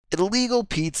Illegal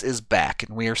Pete's is back,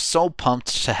 and we are so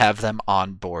pumped to have them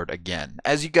on board again.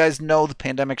 As you guys know, the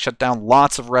pandemic shut down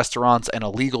lots of restaurants, and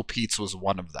Illegal Pete's was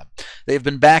one of them. They've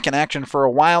been back in action for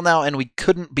a while now, and we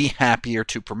couldn't be happier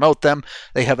to promote them.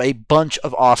 They have a bunch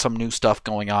of awesome new stuff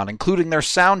going on, including their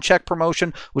Sound Check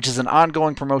promotion, which is an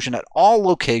ongoing promotion at all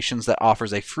locations that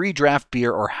offers a free draft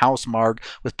beer or house marg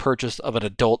with purchase of an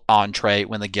adult entree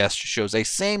when the guest shows a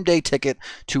same-day ticket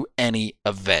to any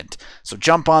event. So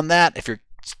jump on that. If you're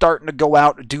starting to go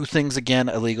out, do things again,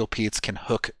 Illegal Pete's can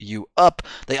hook you up.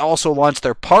 They also launched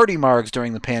their party margs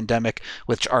during the pandemic,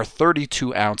 which are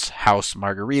 32-ounce house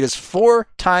margaritas, 4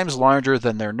 times larger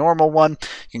than their normal one.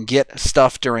 You can get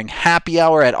stuff during happy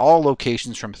hour at all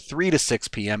locations from 3 to 6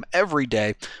 p.m. every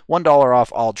day. $1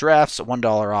 off all drafts,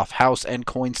 $1 off house and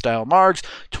coin style margs,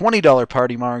 $20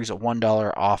 party margs,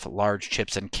 $1 off large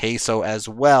chips and queso as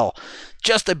well.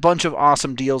 Just a bunch of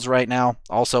awesome deals right now.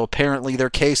 Also, apparently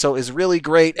their queso is really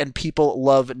great and people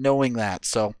love knowing that.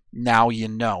 So now you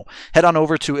know. Head on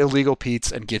over to Illegal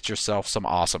Pete's and get yourself some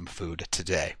awesome food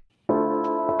today.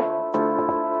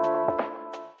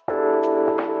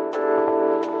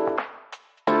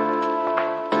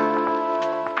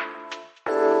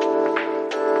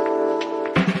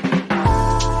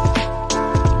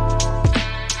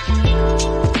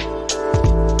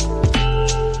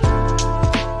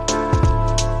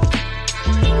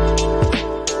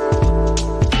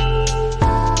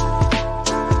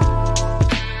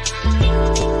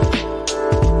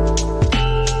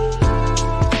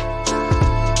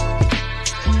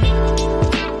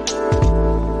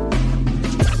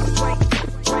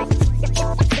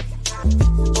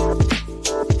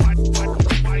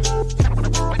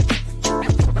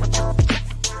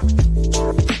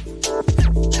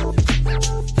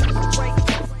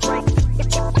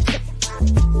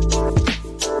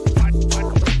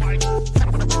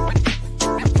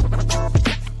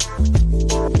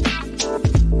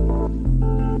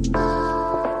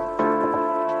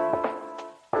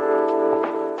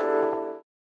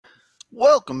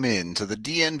 Welcome into the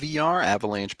DNVR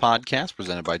Avalanche podcast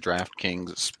presented by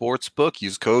DraftKings Sportsbook.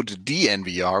 Use code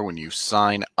DNVR when you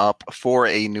sign up for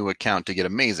a new account to get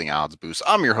amazing odds boosts.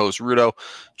 I'm your host, Rudo,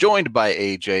 joined by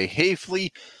AJ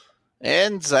Hafley.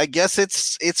 And I guess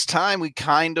it's time. We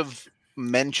kind of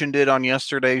mentioned it on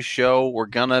yesterday's show. We're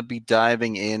going to be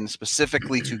diving in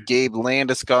specifically to Gabe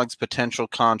Landeskog's potential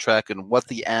contract and what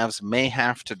the Avs may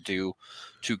have to do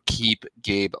to keep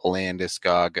Gabe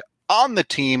Landeskog on the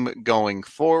team going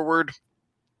forward.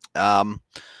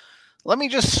 Let me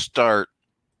just start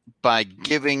by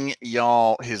giving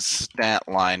y'all his stat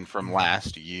line from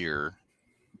last year,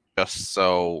 just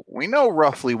so we know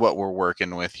roughly what we're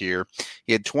working with here.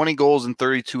 He had 20 goals and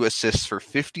 32 assists for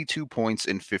 52 points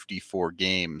in 54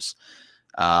 games.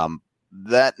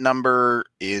 That number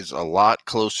is a lot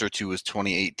closer to his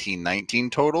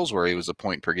 2018-19 totals, where he was a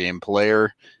point-per-game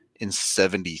player in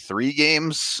 73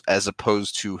 games, as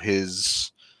opposed to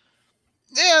his...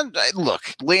 And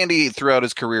look, Landy throughout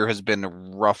his career has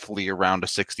been roughly around a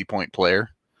 60-point player.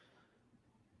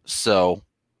 So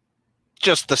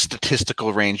just the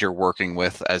statistical range you're working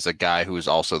with as a guy who is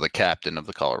also the captain of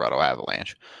the Colorado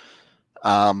Avalanche.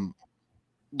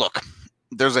 Look,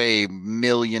 there's a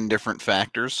million different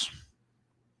factors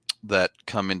that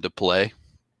come into play,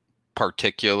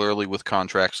 particularly with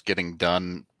contracts getting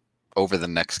done over the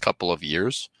next couple of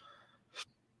years.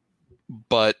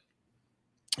 But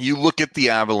you look at the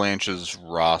Avalanche's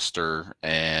roster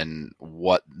and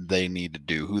what they need to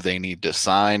do, who they need to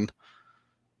sign,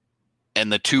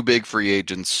 and the two big free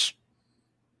agents,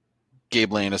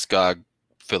 Gabe Landeskog,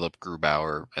 Philip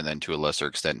Grubauer, and then to a lesser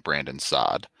extent, Brandon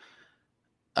Saad.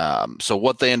 So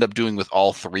what they end up doing with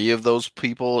all three of those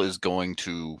people is going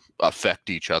to affect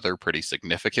each other pretty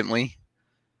significantly.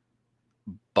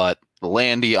 But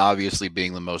Landy obviously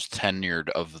being the most tenured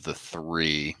of the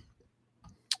three.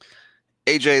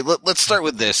 AJ, let's start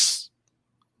with this.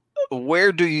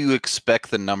 Where do you expect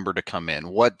the number to come in?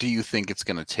 What do you think it's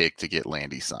going to take to get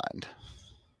Landy signed?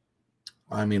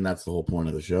 I mean, that's the whole point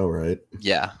of the show, right?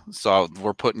 Yeah, so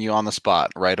we're putting you on the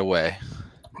spot right away.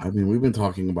 I mean, we've been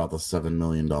talking about the $7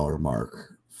 million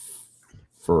mark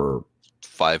for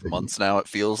 5 months now, it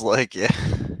feels like. Yeah.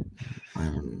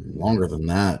 Longer than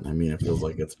that. I mean, it feels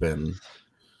like it's been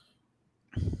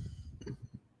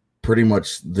pretty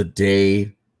much the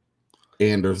day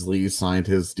Anders Lee signed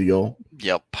his deal.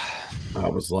 Yep. I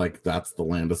was like, that's the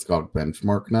Landeskog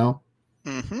benchmark now.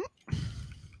 Mm-hmm.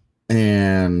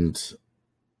 And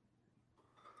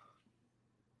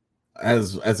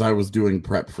as I was doing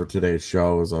prep for today's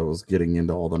show, as I was getting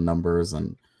into all the numbers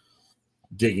and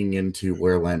digging into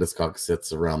where Landeskog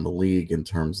sits around the league in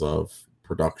terms of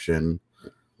production,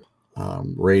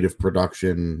 rate of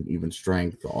production, even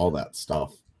strength, all that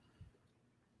stuff.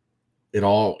 It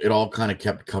all kind of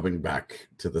kept coming back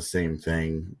to the same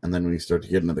thing. And then when you start to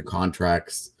get into the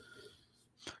contracts,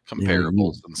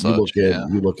 comparables and such,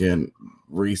 you look at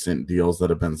recent deals that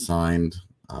have been signed,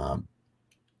 and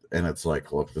it's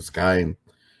like, look, this guy,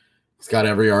 he's got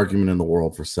every argument in the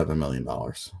world for $7 million.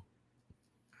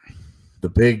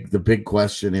 The big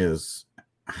question is,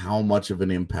 how much of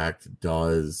an impact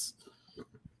does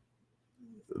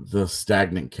the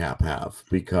stagnant cap have?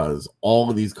 Because all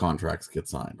of these contracts get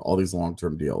signed, all these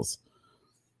long-term deals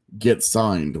get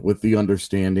signed with the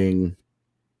understanding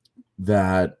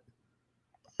that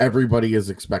everybody is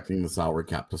expecting the salary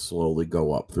cap to slowly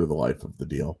go up through the life of the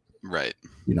deal. Right.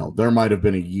 There might have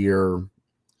been a year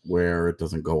where it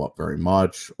doesn't go up very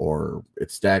much or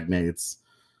it stagnates,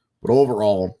 but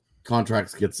overall,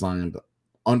 contracts get signed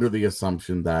under the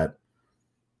assumption that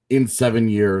in 7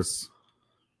 years,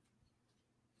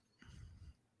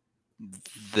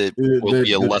 that will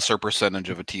be a lesser percentage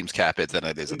of a team's cap hit than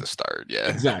it is at the start. Yeah,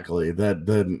 exactly. That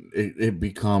then it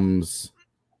becomes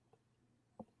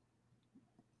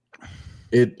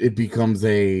it becomes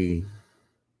a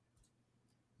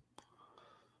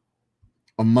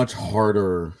much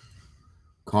harder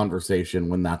conversation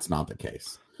when that's not the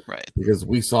case. Right. Because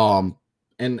we saw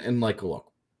and like,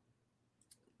 look,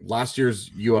 last year's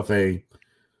UFA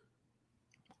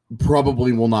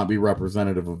probably will not be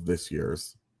representative of this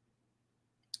year's.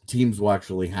 Teams will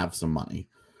actually have some money.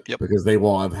 Yep. Because they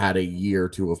will have had a year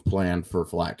to have planned for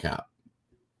flat cap.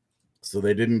 So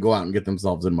they didn't go out and get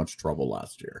themselves in much trouble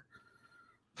last year.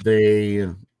 They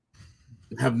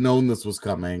have known this was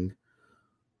coming.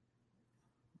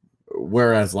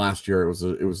 Whereas last year it was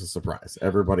a surprise.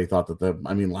 Everybody thought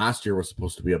that last year was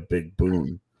supposed to be a big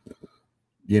boon.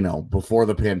 Before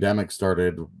the pandemic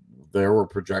started, there were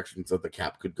projections that the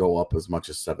cap could go up as much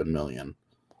as 7 million.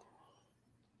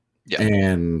 Yeah.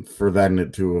 And for then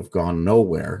it to have gone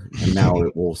nowhere, and now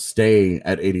it will stay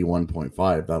at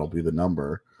 81.5. That'll be the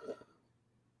number.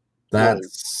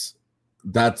 That's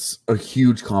a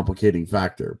huge complicating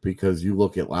factor, because you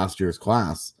look at last year's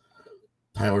class,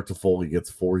 Tyler Toffoli gets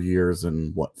 4 years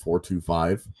and what,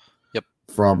 4.25? Yep.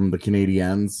 From the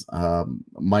Canadiens.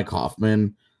 Mike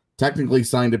Hoffman technically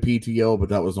signed a PTO, but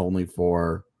that was only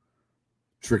for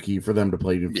them to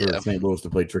play, for St. Louis to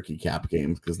play tricky cap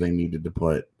games, because they needed to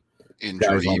put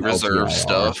injury reserve LTIR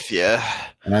stuff. Yeah.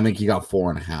 And I think he got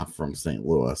 4.5 from St.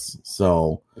 Louis.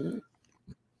 So,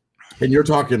 and you're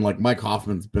talking like Mike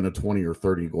Hoffman's been a 20 or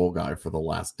 30 goal guy for the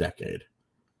last decade.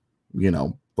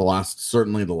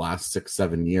 Certainly the last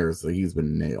 6-7 years that he's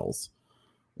been nails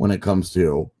when it comes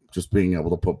to just being able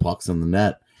to put pucks in the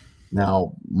net.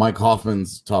 Now, Mike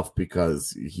Hoffman's tough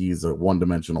because he's a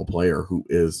one-dimensional player who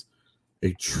is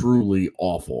a truly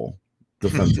awful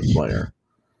defensive player.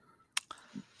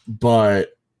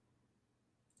 But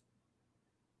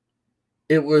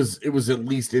it was at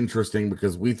least interesting,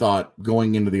 because we thought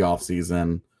going into the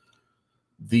offseason,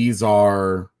 these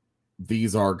are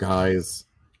guys.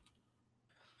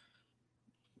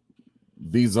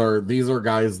 These are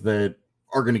guys that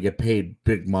are going to get paid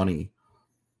big money.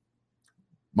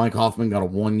 Mike Hoffman got a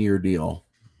 1-year deal.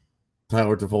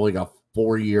 Tyler Toffoli got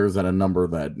 4 years at a number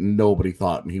that nobody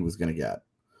thought he was going to get.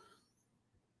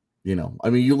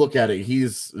 You look at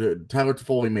it, Tyler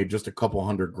Toffoli made just a couple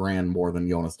 $100,000 more than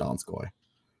Jonas Donskoy.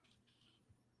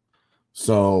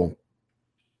 So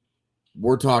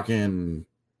we're talking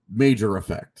major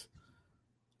effect.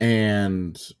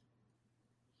 And,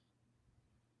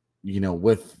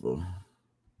 with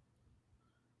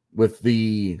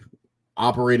the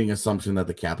operating assumption that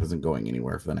the cap isn't going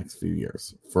anywhere for the next few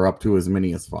years, for up to as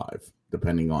many as 5,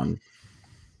 depending on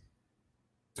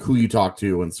who you talk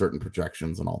to and certain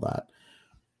projections and all that.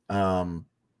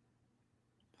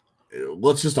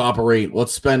 Let's just operate.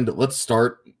 Let's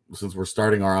start, since we're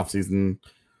starting our offseason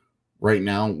right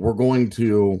now. We're going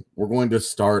to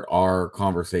start our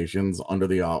conversations under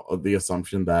the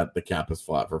assumption that the cap is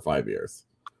flat for 5 years.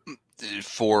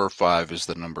 4 or 5 is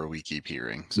the number we keep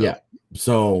hearing. So. Yeah.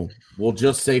 So we'll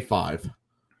just say 5.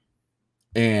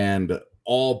 And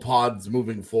all pods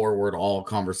moving forward, all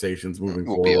conversations moving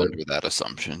forward, be under that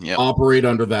assumption. Yeah, operate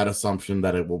under that assumption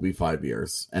that it will be 5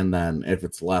 years, and then if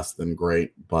it's less, then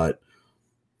great. But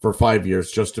for 5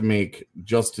 years, just to make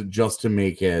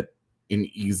it an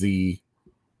easy,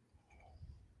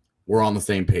 we're on the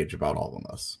same page about all of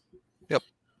this. Yep.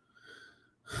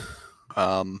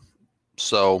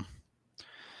 So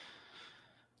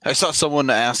I saw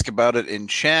someone ask about it in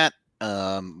chat.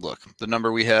 Look, the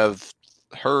number we have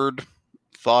heard,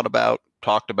 thought about,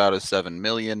 talked about is 7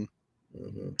 million.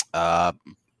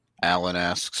 Mm-hmm. Alan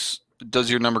asks, does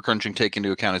your number crunching take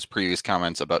into account his previous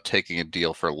comments about taking a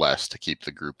deal for less to keep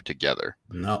the group together?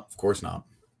 No, of course not.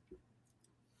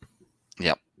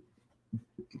 Yep.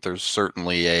 There's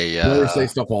certainly Players say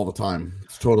stuff all the time.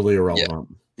 It's totally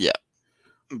irrelevant. Yeah.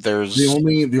 There's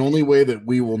the only way that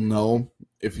we will know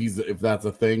if that's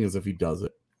a thing is if he does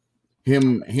it.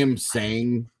 Him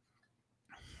saying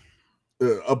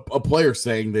a player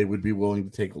saying they would be willing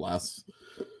to take less.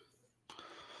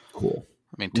 Cool.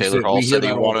 I mean, Taylor Hall said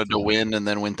he wanted to win and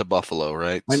then went to Buffalo,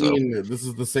 right? I mean, this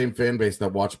is the same fan base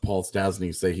that watched Paul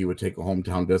Stastny say he would take a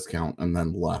hometown discount and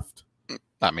then left.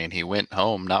 I mean, he went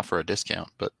home not for a discount,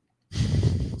 but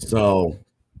so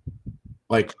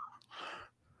like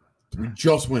we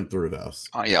just went through this.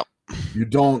 Yeah. You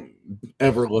don't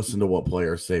ever listen to what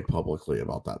players say publicly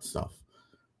about that stuff,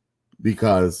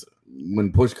 because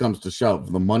when push comes to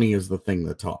shove, the money is the thing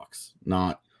that talks,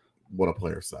 not what a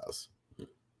player says.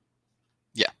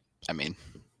 Yeah, I mean,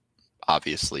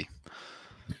 obviously.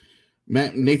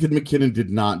 Nathan MacKinnon did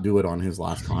not do it on his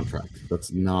last contract.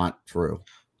 That's not true.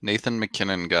 Nathan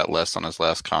MacKinnon got less on his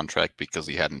last contract because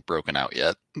he hadn't broken out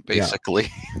yet, basically.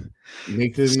 Yeah.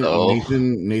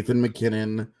 Nathan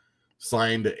MacKinnon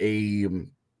signed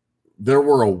there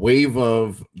were a wave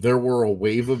of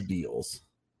deals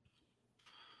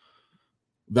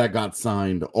that got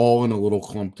signed all in a little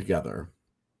clump together.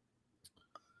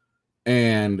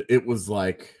 And it was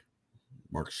like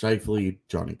Mark Scheifele,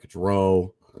 Johnny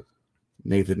Gaudreau,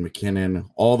 Nathan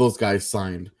MacKinnon, all those guys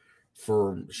signed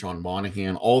for Sean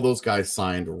Monahan. All those guys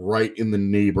signed right in the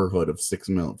neighborhood of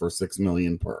 $6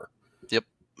 million per. Yep.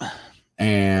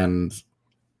 And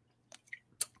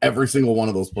every single one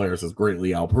of those players has greatly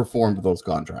outperformed those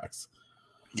contracts.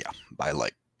 Yeah, by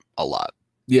like a lot.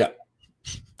 Yeah.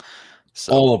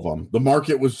 So, all of them. The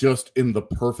market was just in the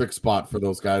perfect spot for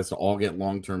those guys to all get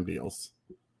long-term deals.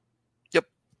 Yep.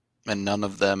 And none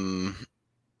of them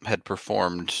had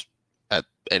performed at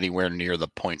anywhere near the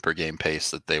point per game pace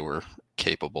that they were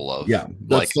capable of. Yeah.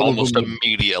 Like almost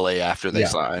immediately after they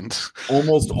signed.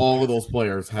 Almost all of those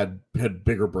players had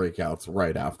bigger breakouts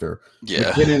right after.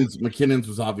 Yeah. McKinnon's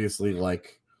was obviously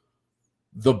like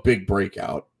the big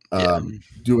breakout.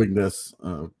 Doing this,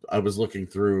 I was looking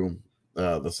through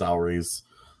the salaries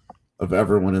of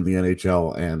everyone in the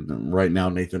NHL, and right now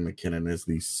Nathan MacKinnon is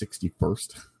the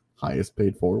 61st highest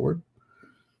paid forward.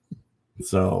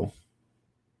 So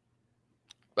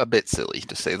a bit silly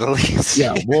to say the least.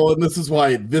 Yeah, well, and this is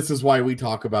why we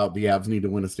talk about the Avs need to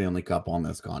win a Stanley Cup on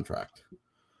this contract,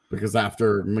 because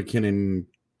after MacKinnon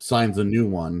signs a new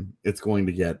one, it's going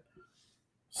to get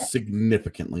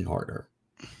significantly harder.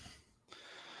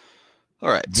 All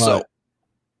right, so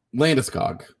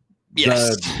Landeskog.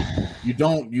 Yes. You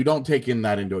don't take in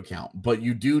that into account, but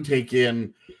you do take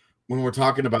in, when we're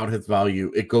talking about his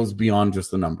value, it goes beyond just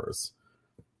the numbers,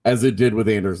 as it did with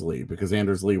Anders Lee, because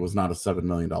Anders Lee was not a $7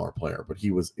 million player, but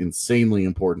he was insanely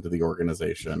important to the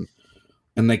organization,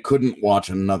 and they couldn't watch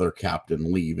another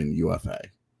captain leave in UFA.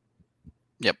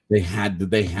 Yep. They had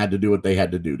to do what they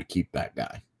had to do to keep that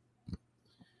guy.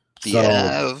 The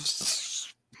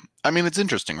Avs, I mean, it's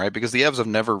interesting, right? Because the Avs have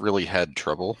never really had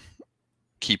trouble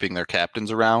keeping their captains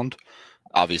around.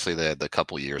 Obviously, they had the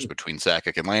couple years between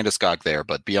Sakic and Landeskog there,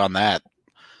 but beyond that,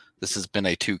 this has been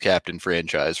a two-captain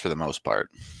franchise for the most part.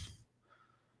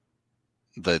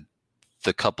 The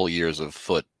couple years of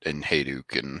Foote and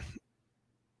Hayduk and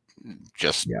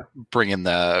just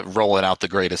rolling out the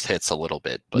greatest hits a little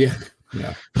bit, but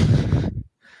yeah.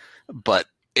 But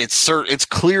it's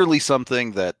clearly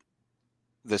something that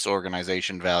this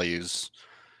organization values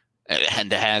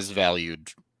and has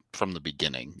valued from the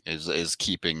beginning is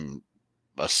keeping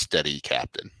a steady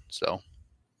captain. So,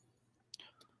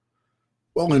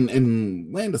 well,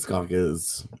 and Landeskog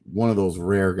is one of those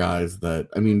rare guys that,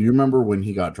 I mean, do you remember when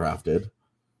he got drafted?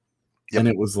 Yep. And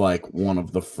it was like one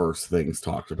of the first things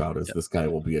talked about is this guy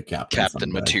will be a captain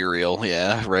someday. Material,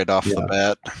 right off the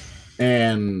bat.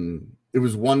 And it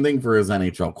was one thing for his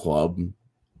NHL club,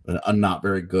 a not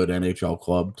very good NHL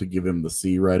club, to give him the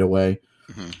C right away.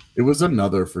 Mm-hmm. It was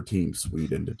another for Team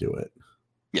Sweden to do it.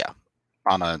 Yeah,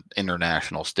 on an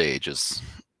international stage is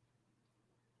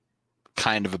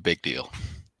kind of a big deal,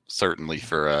 certainly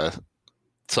for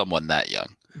someone that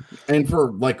young. And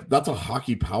for that's a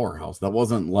hockey powerhouse. That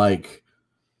wasn't like,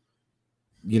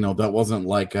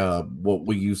 what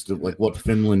we used to, what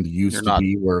Finland used to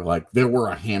be, where there were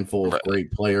a handful of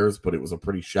great players, but it was a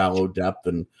pretty shallow depth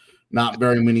and not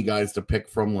very many guys to pick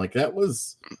from. That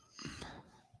was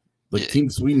Team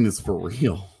Sweden is for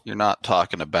real. You're not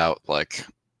talking about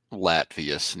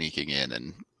Latvia sneaking in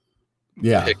and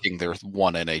picking their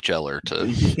one NHLer to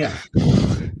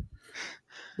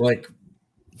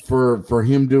for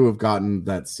him to have gotten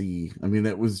that C, I mean,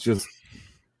 that was just.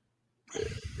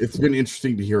 It's been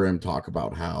interesting to hear him talk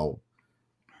about how,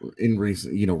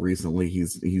 recently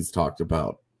he's talked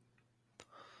about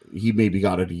he maybe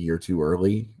got it a year too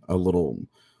early, a little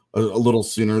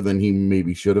sooner than he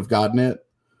maybe should have gotten it.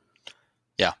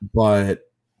 Yeah,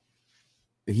 but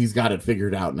he's got it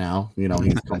figured out now.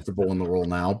 He's comfortable in the role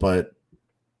now. But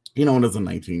and as a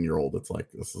 19-year-old, it's like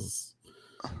this is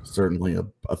certainly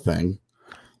a thing.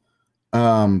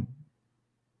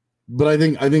 But I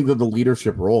think that the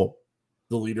leadership role,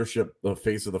 the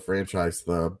face of the franchise,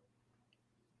 the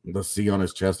C on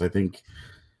his chest, I think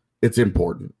it's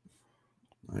important.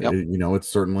 Yep. It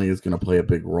certainly is going to play a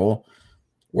big role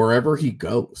wherever he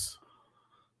goes.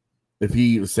 If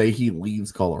he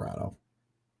leaves Colorado,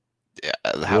 yeah,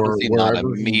 how does he not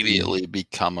immediately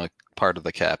become a part of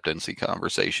the captaincy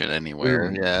conversation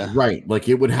anywhere? Yeah, right. Like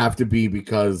it would have to be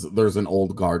because there's an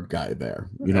old guard guy there.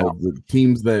 The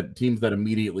teams that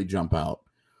immediately jump out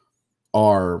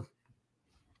are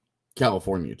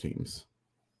California teams.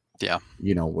 Yeah,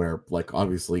 where like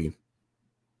obviously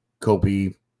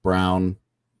Kobe, Brown,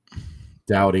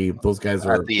 Doughty, those guys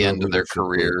are at the end of their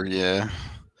career. Yeah,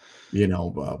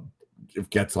 if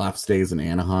Getzlaf stays in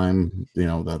Anaheim,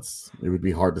 it would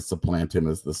be hard to supplant him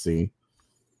as the C.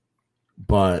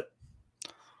 But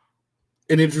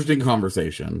an interesting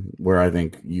conversation where I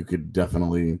think you could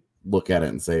definitely look at it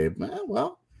and say,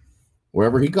 well,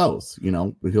 wherever he goes,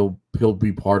 he'll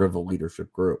be part of a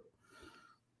leadership group.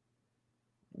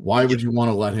 Why would you want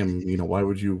to let him, why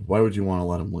would you want to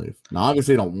let him leave? Now,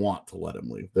 obviously, they don't want to let him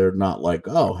leave. They're not like,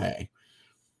 oh, hey.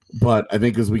 But I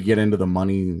think as we get into the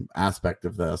money aspect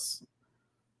of this,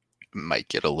 it might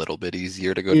get a little bit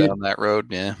easier to go down that road.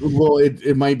 Yeah. Well,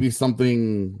 it might be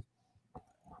something.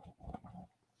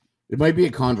 It might be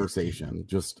a conversation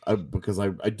just because I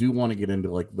do want to get into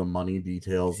like the money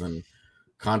details and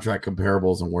contract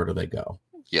comparables and where do they go.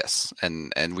 Yes,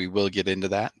 and we will get into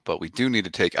that, but we do need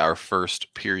to take our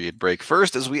first period break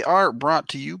first, as we are brought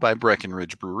to you by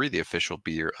Breckenridge Brewery, the official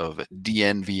beer of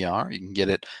DNVR. You can get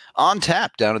it on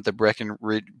tap down at the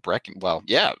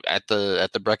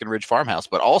at the Breckenridge Farmhouse,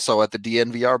 but also at the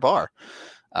DNVR bar.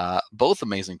 Both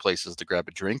amazing places to grab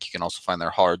a drink. You can also find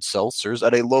their hard seltzers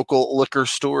at a local liquor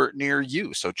store near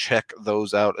you, so check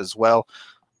those out as well.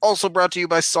 Also brought to you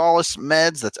by Solace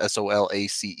Meds. That's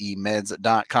SOLACE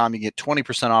meds.com. You get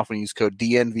 20% off when you use code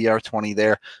DNVR20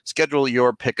 there. Schedule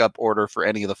your pickup order for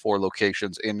any of the 4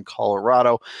 locations in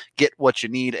Colorado. Get what you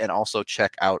need and also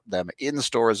check out them in the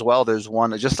store as well. There's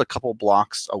one just a couple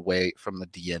blocks away from the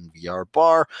DNVR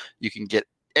bar. You can get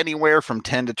anywhere from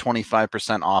 10 to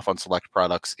 25% off on select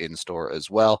products in store as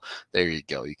well. There you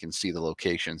go. You can see the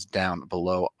locations down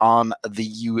below on the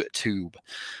YouTube.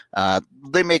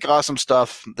 They make awesome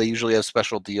stuff. They usually have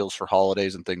special deals for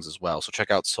holidays and things as well. So check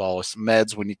out Solace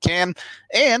Meds when you can,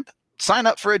 and sign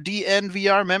up for a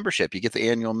DNVR membership. You get the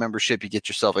annual membership. You get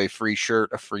yourself a free shirt,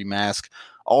 a free mask,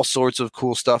 all sorts of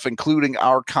cool stuff, including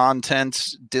our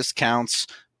content, discounts,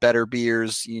 better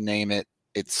beers, you name it.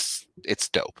 It's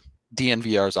dope.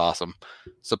 DNVR is awesome.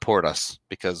 Support us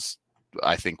because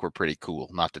I think we're pretty cool.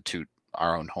 Not to toot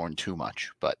our own horn too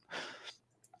much, but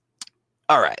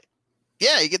all right.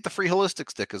 Yeah, you get the free holistic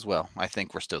stick as well. I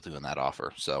think we're still doing that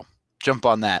offer, so jump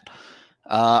on that.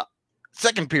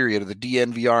 Second period of the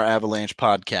DNVR Avalanche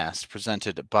podcast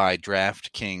presented by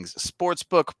DraftKings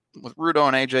Sportsbook with Rudo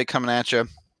and AJ coming at you.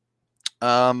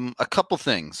 A couple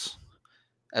things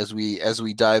as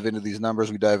we dive into these numbers,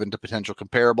 we dive into potential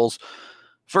comparables.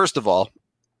 First of all,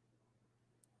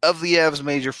 of the Avs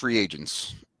major free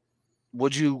agents,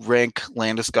 would you rank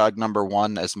Landeskog number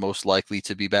 1 as most likely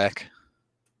to be back?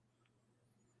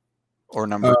 Or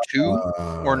number 2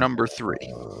 or number 3?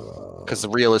 Because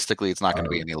realistically, it's not going to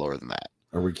be any lower than that.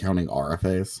 Are we counting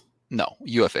RFAs? No,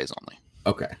 UFAs only.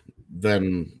 Okay.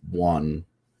 Then 1.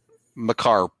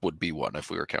 Makar would be 1 if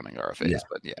we were counting RFAs. Yeah,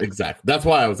 but yeah, exactly. That's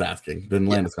why I was asking. Then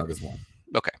Landeskog is 1.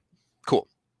 Okay, cool.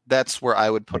 That's where I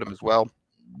would put him as well.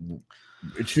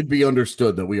 It should be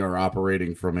understood that we are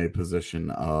operating from a position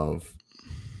of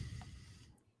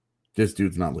this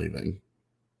dude's not leaving.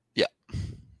 Yeah.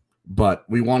 But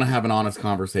we want to have an honest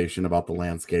conversation about the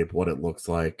landscape, what it looks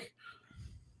like,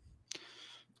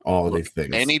 all of these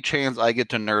things. Any chance I get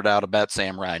to nerd out about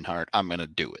Sam Reinhart, I'm going to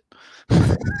do it.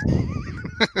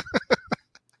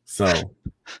 So,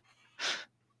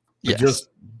 yes.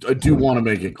 I do want to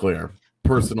make it clear.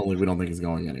 Personally, we don't think he's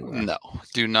going anywhere. No,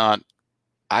 do not.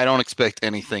 I don't expect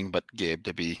anything but Gabe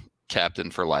to be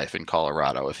captain for life in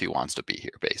Colorado if he wants to be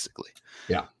here, basically.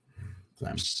 Yeah.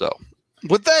 Same. So,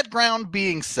 with that ground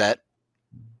being set,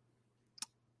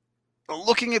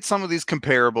 looking at some of these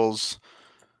comparables,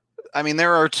 I mean,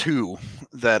 there are two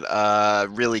that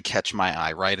really catch my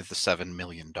eye right at the $7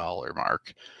 million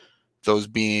mark. Those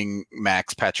being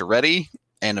Max Pacioretty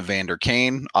and Evander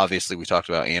Kane. Obviously, we talked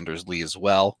about Anders Lee as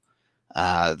well.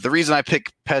 The reason I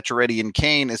pick Pacioretty and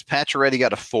Kane is Pacioretty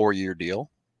got a 4-year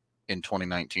deal in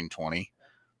 2019-20.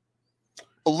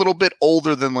 A little bit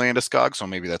older than Landeskog, so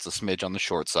maybe that's a smidge on the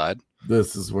short side.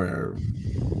 This is where...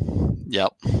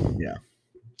 Yep. Yeah.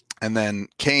 And then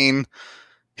Kane,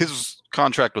 his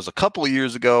contract was a couple of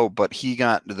years ago, but he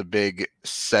got the big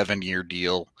 7-year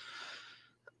deal.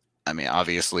 I mean,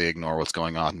 obviously ignore what's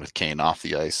going on with Kane off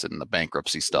the ice and the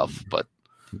bankruptcy stuff, but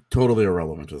totally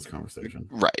irrelevant to this conversation.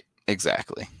 Right,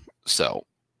 exactly. So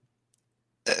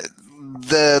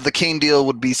the Kane deal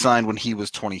would be signed when he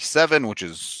was 27, which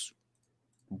is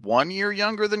 1 year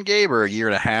younger than Gabe, or a year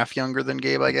and a half younger than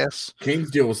Gabe, I guess. Kane's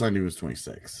deal was signed when he was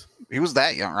 26. He was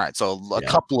that young, right? So a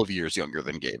couple of years younger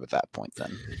than Gabe at that point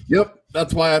then. Yep.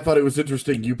 That's why I thought it was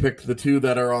interesting. You picked the two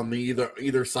that are on the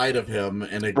either side of him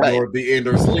and ignored the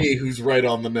Anders Lee, who's right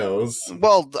on the nose.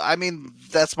 Well, I mean,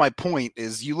 that's my point,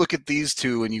 is you look at these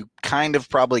two and you kind of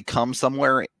probably come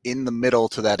somewhere in the middle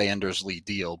to that Anders Lee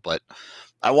deal. But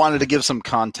I wanted to give some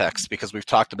context because we've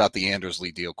talked about the Anders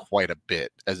Lee deal quite a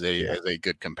bit as a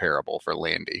good comparable for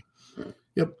Landy.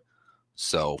 Yep.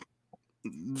 So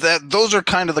those are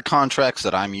kind of the contracts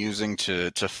that I'm using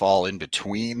to fall in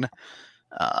between.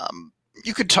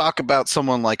 You could talk about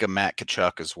someone like a Matt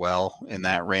Tkachuk as well in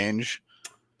that range.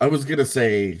 I was going to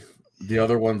say the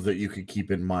other ones that you could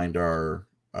keep in mind are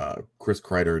Chris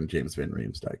Kreider and James Van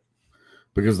Riemsdyk,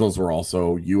 because those were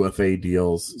also UFA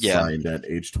deals signed at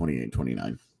age 28,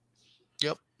 29.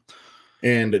 Yep.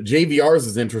 And JVR's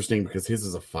is interesting because his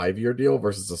is a 5-year deal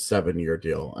versus a 7-year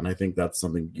deal. And I think that's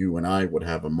something you and I would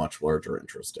have a much larger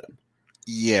interest in.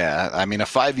 Yeah, I mean, a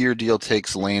 5-year deal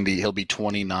takes Landy. He'll be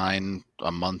 29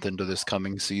 a month into this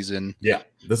coming season. Yeah,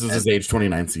 this is his age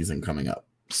 29 season coming up.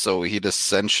 So he'd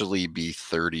essentially be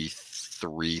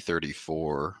 33,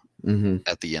 34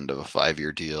 at the end of a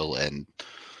 5-year deal. And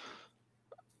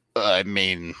I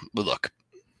mean, look,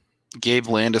 Gabe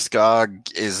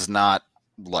Landeskog is not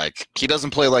like, he doesn't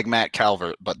play like Matt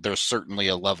Calvert, but there's certainly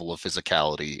a level of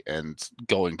physicality and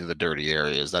going to the dirty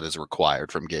areas that is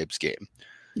required from Gabe's game.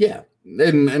 Yeah,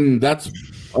 and that's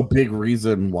a big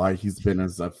reason why he's been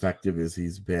as effective as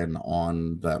he's been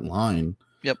on that line.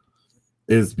 Yep.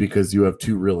 Is because you have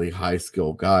two really high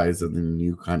skill guys, and then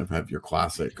you kind of have your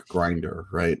classic grinder,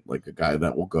 right? Like a guy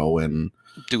that will go and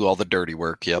do all the dirty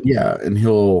work. Yep. Yeah, and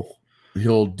he'll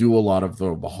do a lot of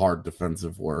the hard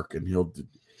defensive work, and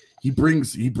he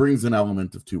brings an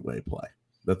element of two-way play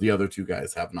that the other two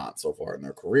guys have not so far in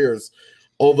their careers.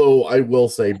 Although I will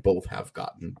say both have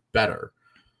gotten better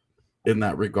in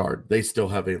that regard. They still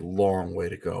have a long way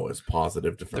to go as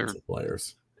positive defensive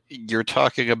players. You're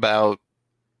talking about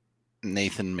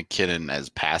Nathan McKinnon as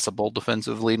passable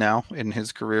defensively now in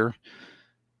his career.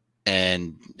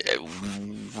 And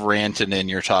Rantanen,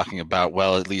 you're talking about,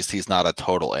 well, at least he's not a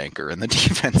total anchor in the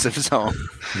defensive zone.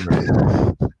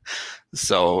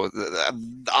 So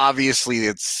obviously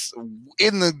it's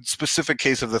in the specific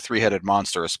case of the three-headed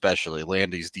monster, especially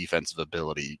Landy's defensive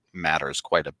ability matters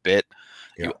quite a bit.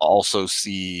 Yeah. You also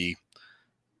see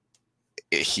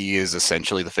he is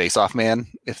essentially the face-off man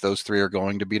if those three are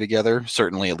going to be together,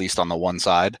 certainly at least on the one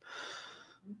side.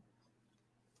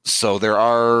 So there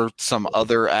are some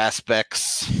other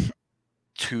aspects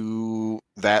to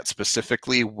that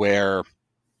specifically where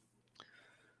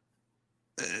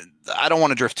I don't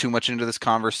want to drift too much into this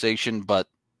conversation, but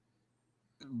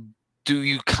do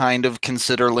you kind of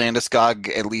consider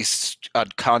Landeskog at least a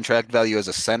contract value as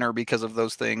a center because of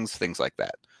those things like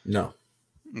that? No.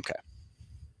 Okay.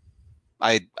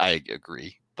 I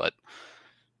agree, but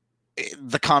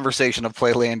the conversation of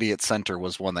play Landy at center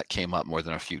was one that came up more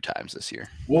than a few times this year.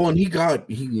 Well, and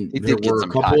there were a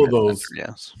couple of those. Center,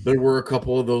 yes. There were a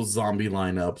couple of those zombie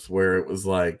lineups where it was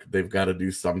like they've got to do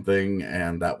something,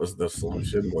 and that was the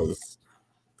solution.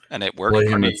 And it worked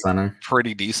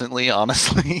pretty decently,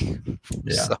 honestly.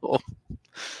 Yeah. So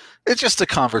it's just a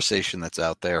conversation that's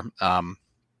out there.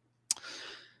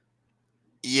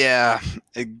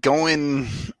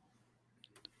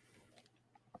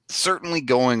 Certainly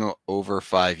going over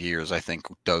 5 years, I think,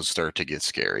 does start to get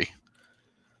scary.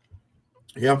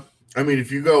 Yeah. I mean, if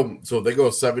you go, so they go a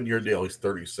 7-year deal, he's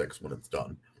 36 when it's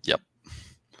done. Yep.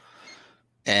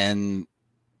 And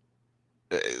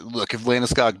look, if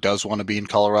Landeskog does want to be in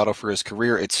Colorado for his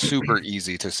career, it's super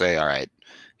easy to say, all right,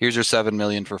 here's your $7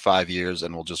 million for 5 years,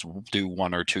 and we'll just do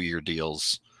 1 or 2 year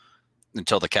deals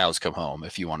until the cows come home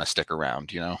if you want to stick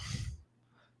around,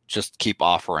 Just keep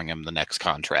offering him the next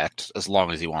contract as long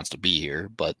as he wants to be here.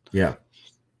 But yeah,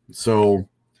 So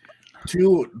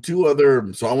two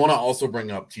other. So I want to also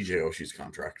bring up TJ Oshie's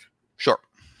contract. Sure.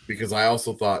 Because I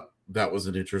also thought that was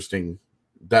an interesting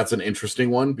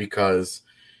one because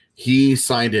he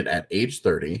signed it at age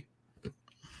 30.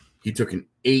 He took an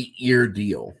 8-year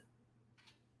deal.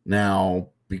 Now,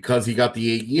 because he got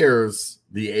the 8 years,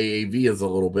 the AAV is a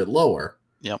little bit lower.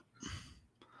 Yep.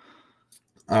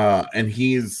 And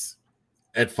he's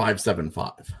at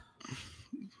 5.75.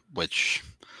 Which,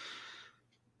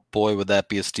 boy, would that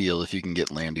be a steal if you can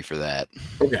get Landy for that.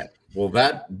 Okay. Well,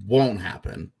 that won't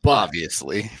happen. But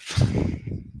obviously.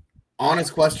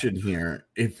 Honest question here.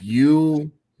 If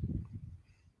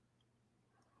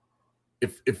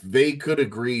they could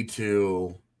agree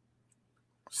to,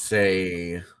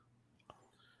 say,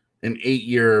 an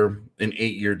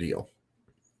 8-year deal,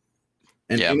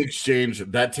 and in exchange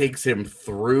that takes him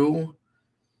through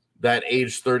that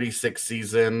age 36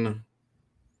 season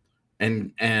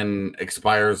and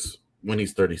expires when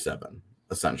he's 37,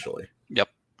 essentially. Yep.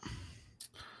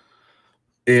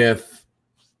 If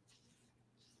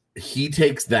he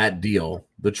takes that deal,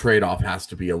 the trade-off has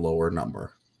to be a lower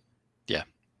number. Yeah.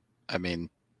 I mean,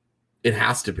 it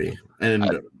has to be.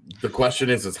 And the question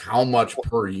is how much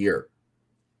per year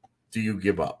do you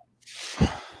give up?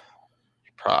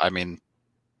 I mean,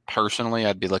 personally,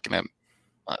 I'd be looking at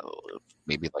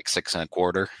maybe like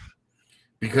 6.25.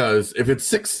 Because if it's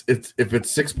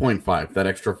 6.5, that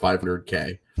extra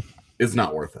 $500K is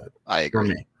not worth it. I agree.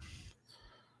 For me.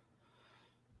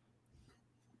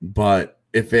 But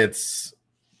if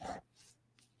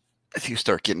you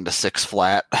start getting to 6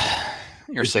 flat,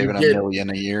 you're saving $1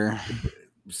 million a year.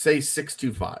 Say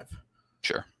 6.25.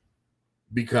 Sure.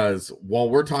 Because while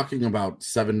we're talking about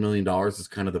 $7 million is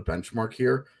kind of the benchmark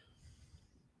here,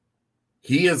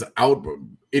 he is out.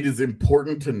 It is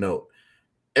important to note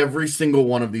every single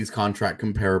one of these contract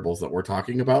comparables that we're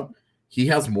talking about, he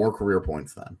has more career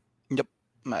points than. Yep.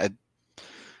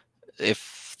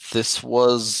 If this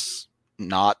was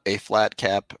not a flat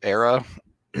cap era,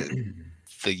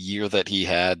 the year that he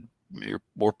had,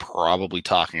 we're probably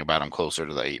talking about him closer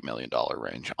to the $8 million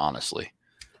range, honestly.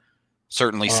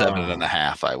 Certainly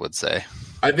 7.5, I would say.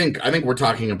 I think we're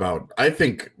talking about,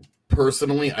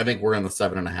 personally, I think we're in the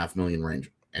 7.5 million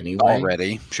range anyway.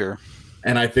 Already, sure.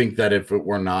 And I think that if it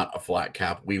were not a flat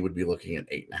cap, we would be looking at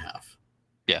 8.5.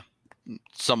 Yeah.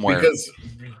 Somewhere. Because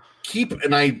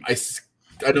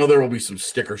I know there will be some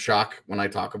sticker shock when I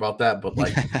talk about that, but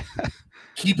like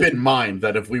keep in mind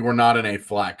that if we were not in a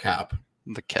flat cap,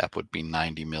 the cap would be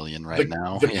 90 million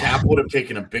now. The cap would have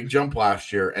taken a big jump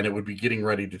last year, and it would be getting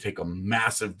ready to take a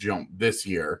massive jump this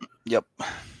year. Yep.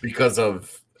 Because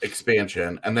of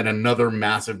expansion, and then another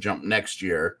massive jump next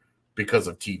year because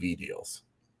of TV deals.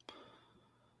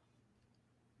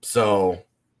 So,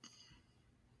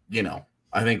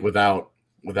 I think without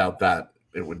that,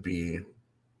 it would be.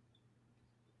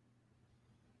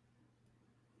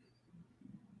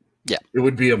 Yeah. It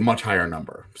would be a much higher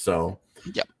number. So,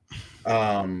 yep.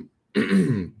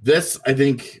 This, I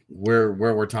think, where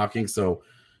we're talking. So,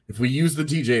 if we use the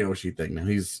TJ Oshie thing, now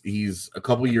he's a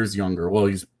couple years younger.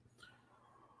 Well,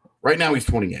 right now he's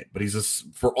 28, but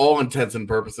for all intents and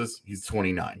purposes, he's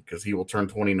 29 because he will turn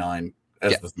 29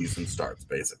 as the season starts,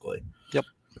 basically. Yep.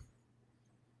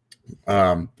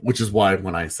 Which is why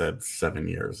when I said 7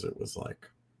 years, it was like,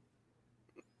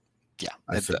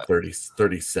 I said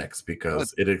 36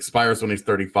 because it expires when he's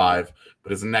 35,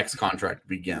 but his next contract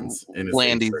begins in his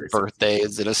Landy's birthday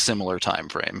is at a similar time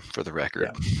frame, for the record.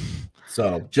 Yeah.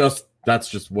 So that's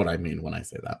just what I mean when I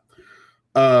say that.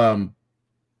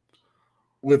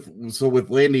 With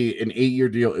Landy, an 8-year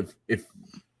deal, if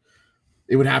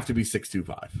it would have to be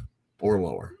 6.25 or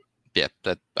lower. Yeah,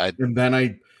 I'd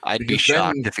be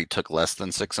shocked if he took less than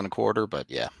 6.25, but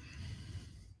yeah.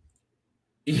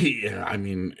 Yeah, I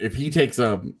mean, if he takes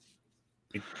an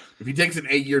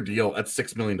 8-year deal at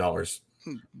 $6 million,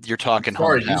 you're talking.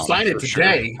 Sorry, you sign it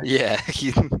today. Sure. Yeah,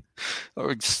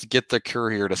 get the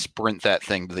courier to sprint that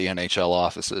thing to the NHL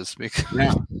offices.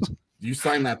 Yeah, you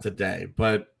sign that today.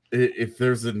 But if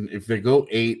they go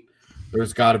 8,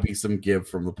 there's got to be some give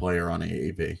from the player on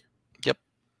AAV. Yep,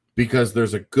 because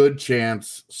there's a good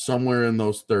chance somewhere in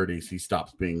those 30s he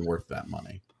stops being worth that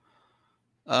money.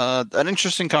 An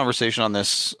interesting conversation on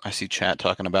this I see chat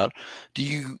talking about. Do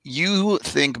you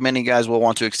think many guys will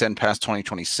want to extend past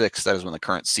 2026? That is when the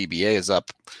current CBA is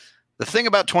up. The thing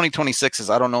about 2026 is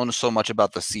I don't know so much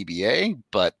about the CBA,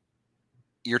 but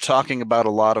you're talking about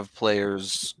a lot of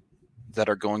players that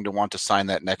are going to want to sign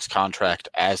that next contract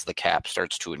as the cap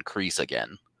starts to increase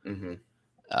again. Mm-hmm.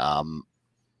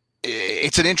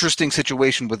 It's an interesting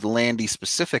situation with Landy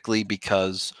specifically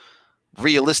because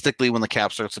realistically, when the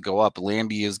cap starts to go up,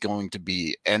 Landy is going to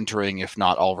be entering, if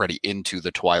not already into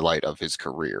the twilight of his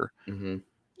career. Mm-hmm.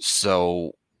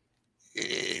 So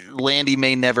Landy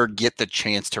may never get the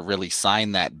chance to really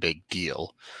sign that big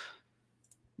deal.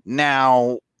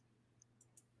 Now,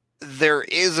 there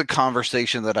is a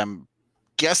conversation that I'm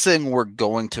guessing we're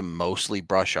going to mostly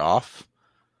brush off.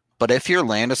 But if you're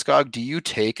Landeskog, do you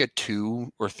take a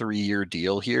 2 or 3 year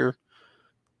deal here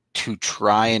to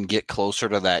try and get closer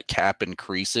to that cap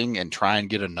increasing and try and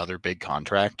get another big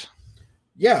contract?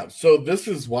 Yeah, so this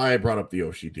is why I brought up the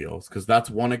Oshie deals, because that's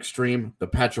one extreme. The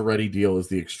Pacioretty deal is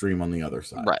the extreme on the other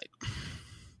side. Right.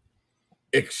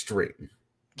 Extreme.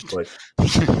 Like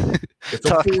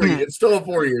it's still a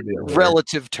 4-year deal. Right?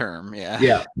 Relative term, yeah.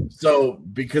 Yeah. So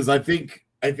because I think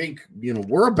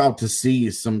we're about to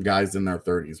see some guys in their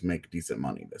 30s make decent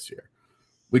money this year.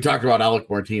 We talked about Alec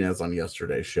Martinez on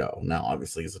yesterday's show. Now,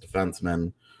 obviously, he's a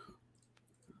defenseman.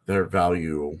 Their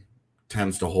value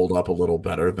tends to hold up a little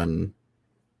better than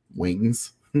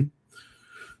wings.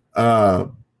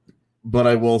 But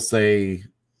I will say,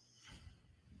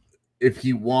 if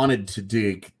he wanted to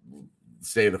dig,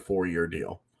 say, the 4-year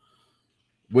deal,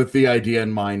 with the idea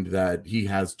in mind that he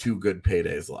has 2 good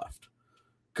paydays left,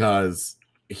 because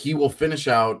he will finish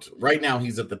out. Right now,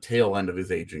 he's at the tail end of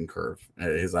his aging curve,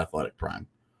 his athletic prime.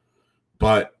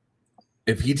 But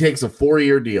if he takes a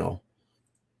 4-year deal,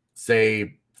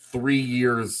 say 3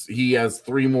 years, he has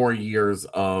 3 more years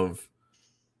of,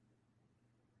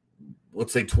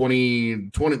 let's say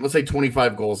 20, let's say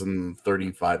 25 goals and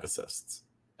 35 assists.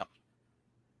 Yep.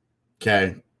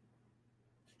 Okay.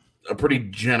 A pretty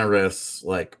generous,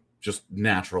 like, just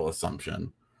natural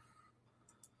assumption.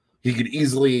 He could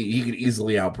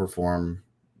easily outperform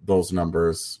those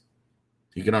numbers.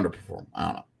 He could underperform. I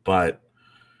don't know. But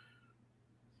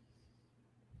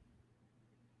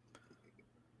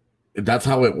that's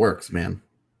how it works, man.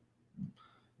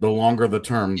 The longer the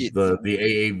term, the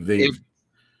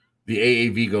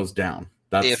AAV goes down.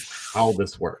 That's how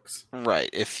this works. Right.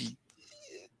 If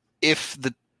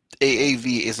the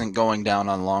AAV isn't going down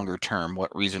on longer term,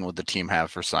 what reason would the team have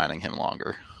for signing him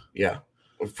longer? Yeah.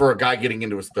 For a guy getting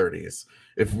into his 30s.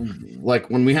 If, like,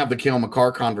 when we have the Cale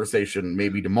Makar conversation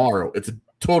maybe tomorrow, it's a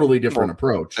totally different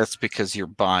approach. That's because you're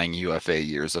buying UFA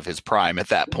years of his prime at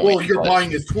that point. Well, you're buying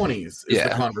his 20s is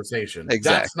the conversation.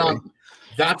 Exactly.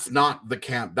 That's not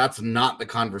the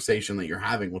conversation that you're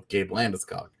having with Gabe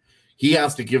Landeskog. He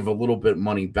has to give a little bit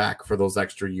money back for those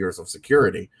extra years of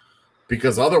security,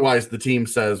 because otherwise the team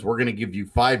says, we're going to give you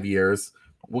 5 years.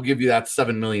 We'll give you that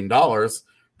 $7 million.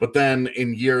 But then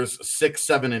in years 6,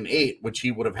 7, and 8, which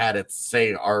he would have had at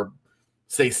say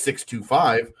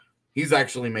 6.25, he's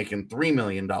actually making $3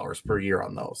 million per year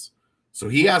on those. So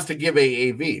he has to give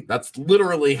AAV. That's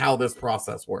literally how this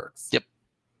process works. Yep.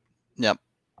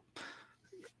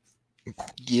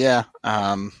 Yeah.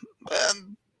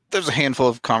 There's a handful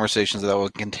of conversations that we'll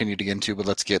continue to get into, but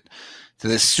let's get to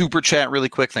this super chat really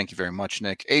quick. Thank you very much,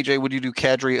 Nick. AJ, would you do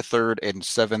Kadri at 3rd and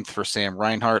 7th for Sam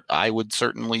Reinhart? I would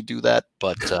certainly do that,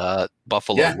 but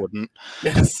Buffalo wouldn't.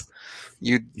 Yes.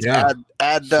 You'd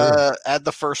add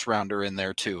the first rounder in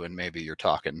there too, and maybe you're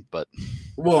talking. But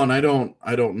and I don't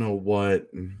know what.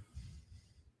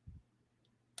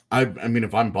 I mean,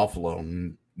 if I'm Buffalo,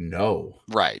 no.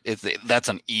 Right. That's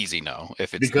an easy no.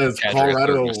 If it's because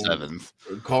Colorado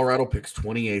picks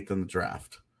 28th in the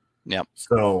draft. Yep.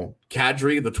 So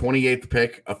Kadri, the 28th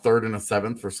pick, a 3rd and a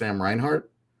 7th for Sam Reinhart.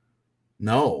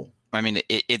 No. I mean,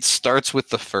 it starts with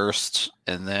the first,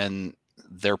 and then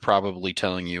they're probably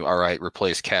telling you, all right,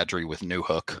 replace Kadri with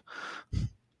Newhook.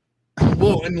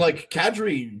 Well, and like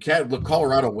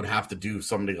Colorado would have to do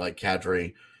somebody like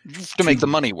Kadri to make the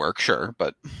money work, sure,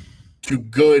 but too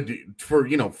good for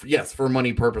for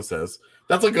money purposes.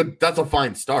 That's a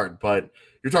fine start, but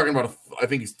you're talking about I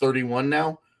think he's 31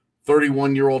 now,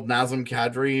 31-year-old Nazem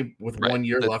Kadri with 1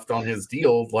 year left on his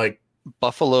deal. Like,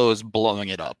 Buffalo is blowing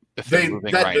it up if they're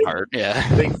moving Reinhart.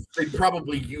 They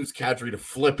probably use Kadri to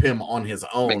flip him on his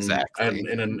own,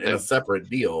 in a separate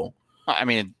deal. I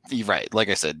mean, you're right. Like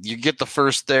I said, you get the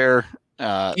first there.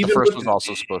 The first was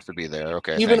also supposed to be there.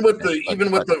 Okay. Even with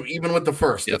the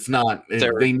first, it's not.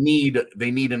 They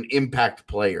need an impact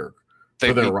player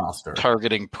for their roster.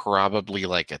 Targeting probably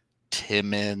like a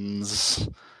Timmins.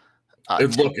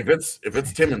 Look, if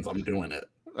it's Timmins, I'm doing it.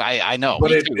 I know,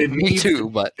 but me too.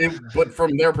 But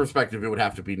from their perspective, it would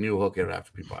have to be Newhook. It would have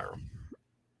to be Byram.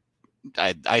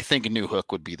 I think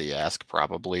Newhook would be the ask,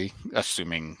 probably,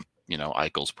 assuming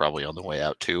Eichel's probably on the way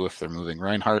out too if they're moving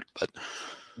Reinhart. But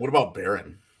what about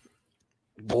Barron?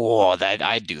 Whoa,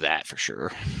 I'd do that for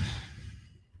sure.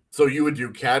 So you would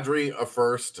do Kadri a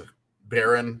first,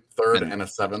 Barron third and a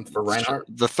seventh for Reinhart.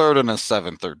 The third and a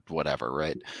seventh or whatever,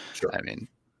 right? Sure. I mean,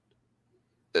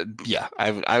 yeah,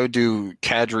 I would do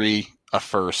Kadri a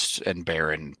first and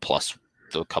Barron plus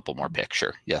a couple more picks.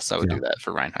 Sure. Yes, I would do that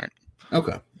for Reinhart.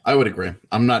 Okay. I would agree.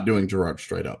 I'm not doing Girard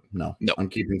straight up. No. I'm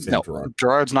keeping Sam Girard.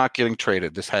 Girard's not getting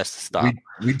traded. This has to stop.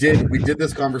 We did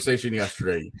this conversation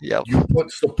yesterday. Yep. You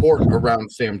put support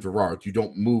around Sam Girard. You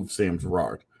don't move Sam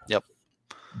Girard. Yep.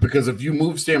 Because if you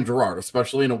move Sam Girard,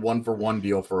 especially in a 1-for-1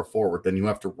 deal for a forward, then you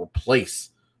have to replace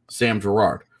Sam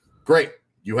Girard. Great.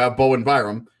 You have Bowen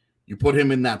Byram. You put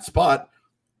him in that spot.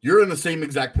 You're in the same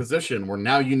exact position where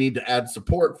now you need to add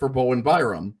support for Bowen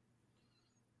Byram.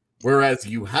 Whereas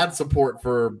you had support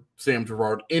for Sam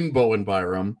Girard in Bowen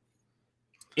Byram,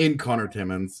 in Connor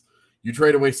Timmins. You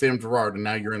trade away Sam Girard, and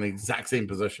now you're in the exact same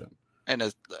position.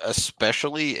 And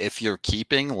especially if you're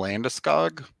keeping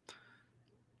Landeskog.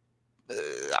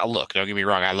 Look, don't get me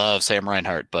wrong. I love Sam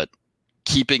Reinhart, but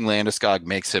keeping Landeskog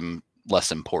makes him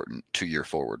less important to your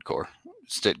forward core.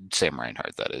 Sam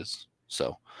Reinhart, that is.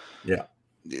 So, yeah.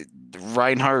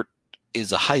 Reinhart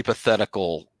is a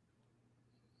hypothetical,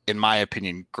 in my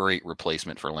opinion, great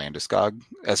replacement for Landeskog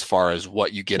as far as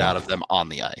what you get out of them on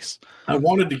the ice. I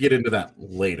wanted to get into that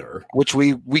later. Which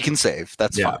we can save.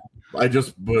 That's fine.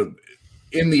 But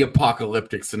in the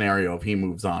apocalyptic scenario, if he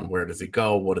moves on, where does he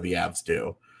go? What do the Avs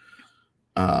do?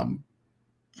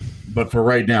 But for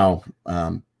right now,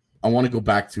 I want to go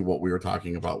back to what we were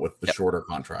talking about with the shorter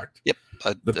contract. Yep.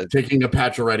 Taking a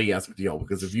Pacioretty-esque deal,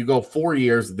 because if you go 4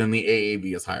 years, then the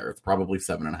AAV is higher. It's probably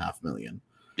 $7.5 million.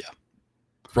 Yeah.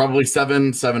 Probably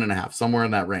 7.5, somewhere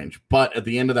in that range. But at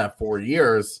the end of that 4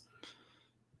 years,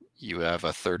 you have a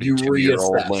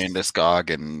 32-year-old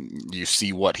Landeskog, and you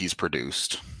see what he's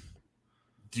produced.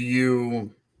 Do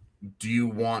you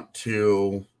want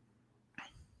to?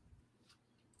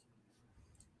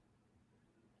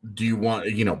 Do you want,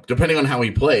 depending on how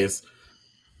he plays,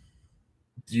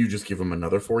 do you just give him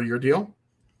another 4-year deal?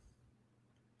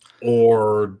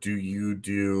 Or do you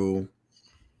do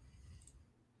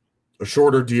a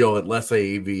shorter deal at less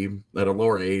AAV, at a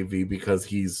lower AAV, because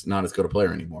he's not as good a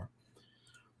player anymore?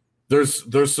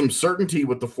 There's some certainty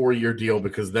with the 4-year deal,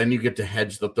 because then you get to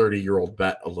hedge the 30-year-old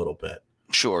bet a little bit.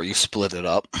 Sure, you split it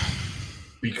up.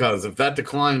 Because if that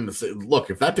decline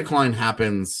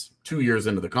happens 2 years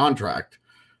into the contract,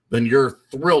 then you're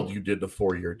thrilled you did the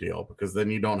 4-year deal, because then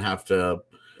you don't have to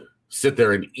sit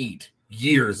there and eat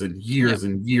years and years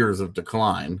and years of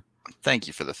decline. Thank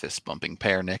you for the fist bumping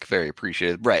pair, Nick. Very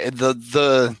appreciated. Right.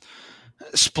 The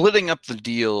splitting up the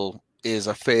deal is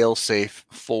a fail safe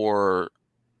for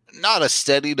not a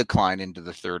steady decline into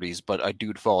the 30s, but a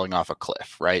dude falling off a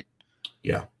cliff, right?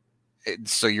 Yeah.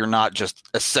 So you're not just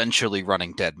essentially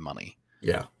running dead money.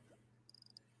 Yeah.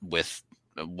 With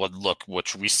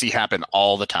which we see happen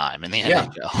all the time in the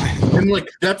NHL. And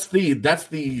that's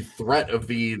the threat of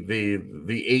the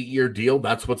 8-year deal.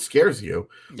 That's what scares you.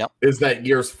 Yep. Is that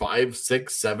years 5,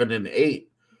 6, 7, and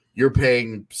 8, you're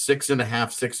paying 6.5,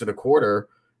 6.25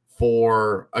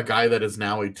 for a guy that is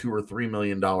now a $2 or $3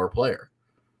 million player.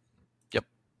 Yep.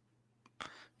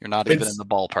 You're not even in the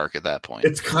ballpark at that point.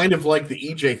 It's kind of like the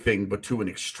EJ thing, but to an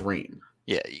extreme.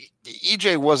 Yeah,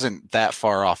 EJ wasn't that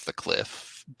far off the cliff,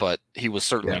 but he was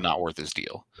certainly not worth his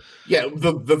deal. Yeah,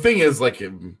 the thing is,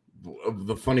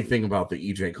 the funny thing about the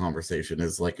EJ conversation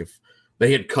is, if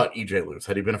they had cut EJ loose,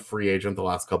 had he been a free agent the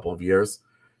last couple of years,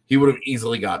 he would have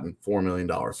easily gotten $4 million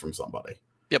from somebody.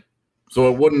 Yep.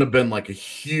 So it wouldn't have been a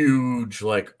huge,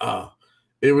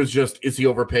 it was just, is he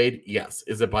overpaid? Yes.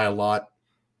 Is it by a lot?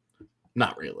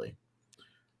 Not really.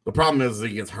 The problem is he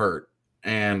gets hurt,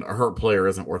 and a hurt player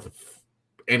isn't worth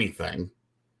anything.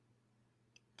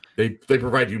 They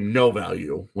provide you no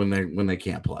value when they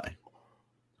can't play.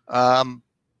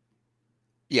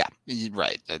 Yeah,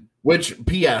 right. Which,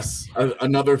 P.S.,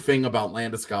 another thing about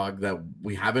Landeskog that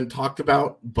we haven't talked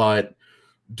about, but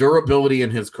durability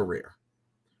in his career.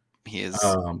 He is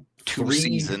 2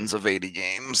 seasons of 80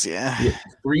 games. Yeah.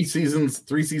 3 seasons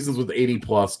with 80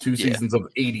 plus, 2 seasons of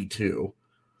 82.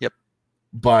 Yep.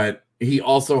 But he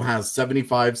also has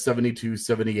 75, 72,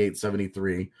 78,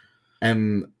 73,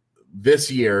 and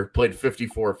this year played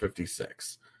 54,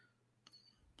 56.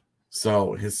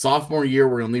 So his sophomore year,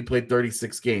 we only played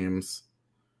 36 games.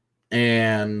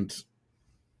 And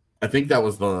I think that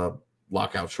was the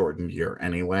lockout shortened year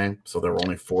anyway. So there were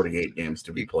only 48 games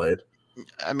to be played.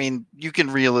 I mean, you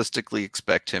can realistically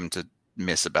expect him to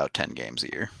miss about 10 games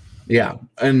a year. Yeah.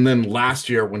 And then last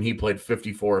year when he played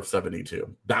 54 of 72,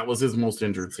 that was his most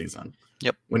injured season.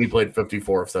 Yep. When he played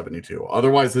 54 of 72.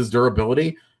 Otherwise, his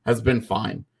durability has been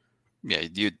fine. Yeah,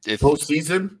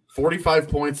 postseason, 45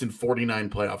 points in 49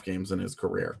 playoff games in his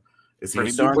career. Is he a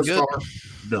Pretty darn good.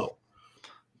 superstar? No.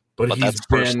 But But he's that's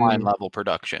first line level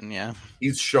production, yeah.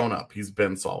 He's shown up. He's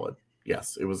been solid.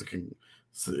 Yes, it was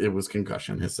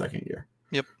concussion his second year.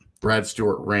 Yep. Brad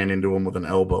Stewart ran into him with an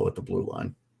elbow at the blue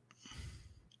line.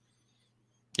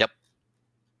 Yep.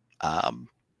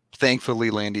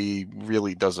 Thankfully, Landy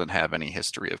really doesn't have any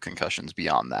history of concussions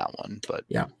beyond that one. But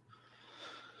yeah,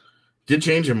 did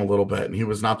change him a little bit, and he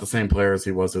was not the same player as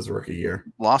he was his rookie year.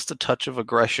 Lost a touch of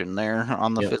aggression there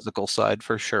on the physical side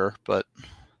for sure. But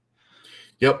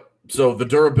yep. So the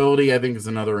durability, I think, is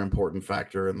another important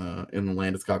factor in the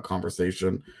Landeskog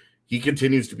conversation. He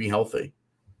continues to be healthy.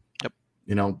 Yep.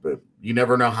 You know, but you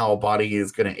never know how a body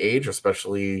is going to age,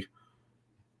 especially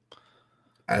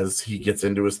as he gets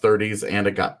into his 30s and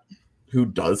a guy who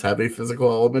does have a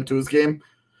physical element to his game.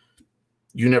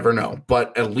 You never know.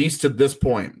 But at least at this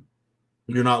point,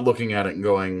 you're not looking at it and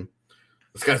going,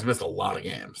 this guy's missed a lot of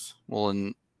games. Well,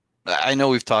 and I know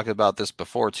we've talked about this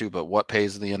before too, but what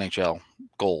pays in the NHL?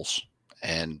 Goals.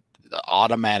 And the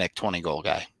automatic 20-goal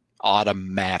guy.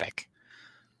 Automatic.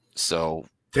 So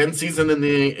 10 season in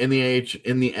the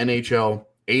NHL,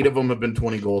 8 of them have been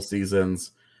 20-goal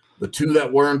seasons. The 2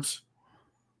 that weren't,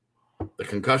 the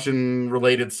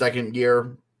concussion-related second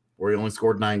year, where he only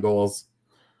scored 9 goals.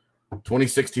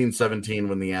 2016-17,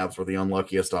 when the Avs were the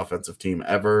unluckiest offensive team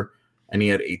ever, and he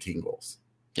had 18 goals.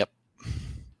 Yep.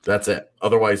 That's it.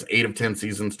 Otherwise, 8 of 10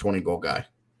 seasons, 20-goal guy.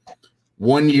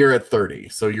 1 year at 30.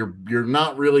 So you're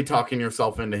not really talking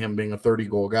yourself into him being a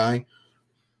 30-goal guy.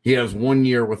 He has 1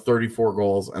 year with 34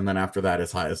 goals, and then after that,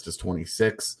 his highest is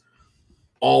 26.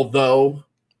 Although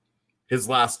his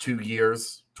last 2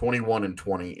 years, 21 and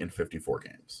 20 in 54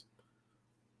 games,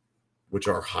 which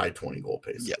are high 20-goal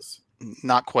paces. Yes.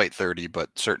 Not quite 30, but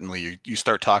certainly you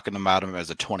start talking about him as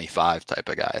a 25 type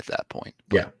of guy at that point.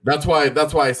 But, yeah, that's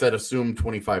why I said assume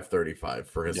 25-35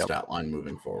 for his stat line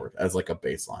moving forward as like a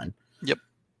baseline. Yep.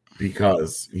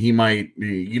 Because he might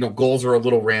be, goals are a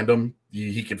little random.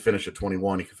 He could finish at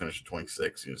 21. He could finish at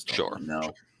 26. You just don't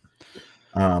know.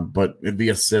 But the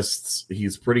assists,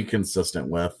 he's pretty consistent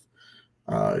with.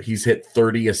 He's hit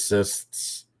 30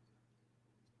 assists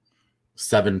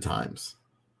 7 times.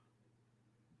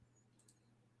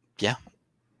 Yeah.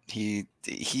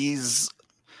 He's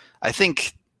I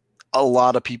think a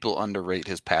lot of people underrate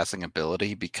his passing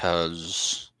ability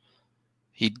because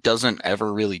he doesn't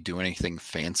ever really do anything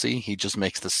fancy. He just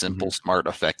makes the simple, smart,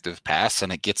 effective pass,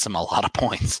 and it gets him a lot of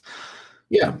points.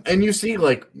 Yeah, and you see,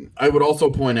 I would also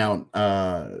point out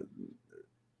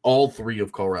all 3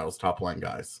 of Colorado's top-line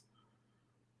guys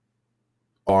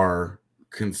are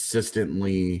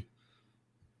consistently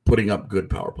putting up good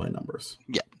power play numbers.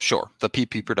 Yeah, sure. The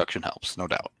PP production helps, no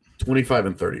doubt. 25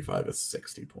 and 35 is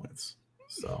 60 points.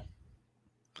 So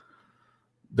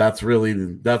that's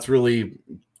really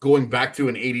going back to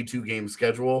an 82-game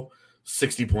schedule,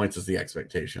 60 points is the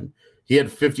expectation. He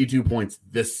had 52 points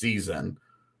this season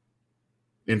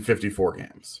in 54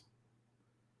 games.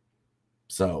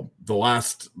 So the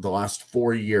last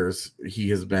 4 years, he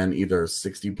has been either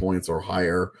 60 points or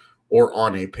higher or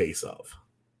on a pace of.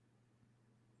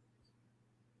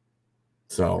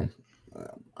 So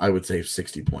I would say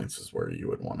 60 points is where you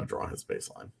would want to draw his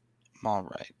baseline. All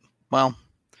right. Well,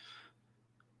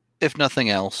 if nothing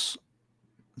else,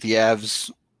 the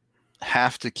Avs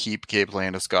have to keep Gabe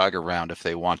Landeskog around if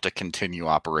they want to continue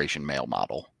Operation Male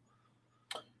Model.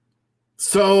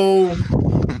 So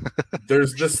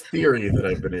there's this theory that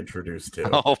I've been introduced to.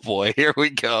 Oh boy, here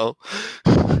we go.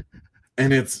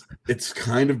 And it's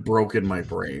kind of broken my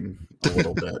brain a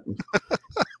little bit.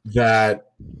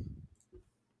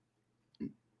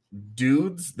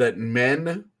 That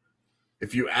men,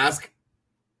 if you ask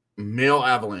male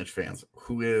Avalanche fans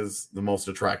who is the most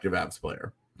attractive Avs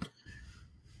player,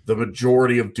 the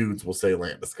majority of dudes will say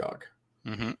Landeskog.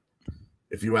 Mm-hmm.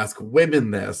 If you ask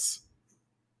women this,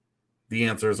 the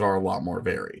answers are a lot more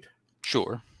varied.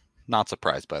 Sure. Not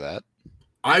surprised by that.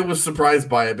 I was surprised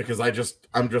by it because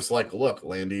I'm just like, look,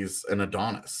 Landy's an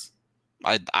Adonis.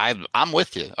 I'm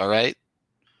with you, all right?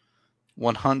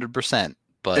 100%.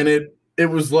 But and it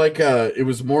was like it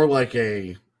was more like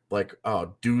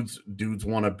dudes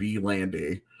want to be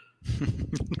Landy.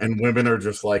 And women are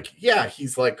just like, yeah,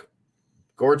 he's like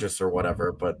gorgeous or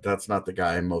whatever, but that's not the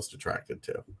guy I'm most attracted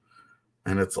to.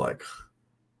 And it's like,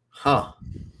 huh.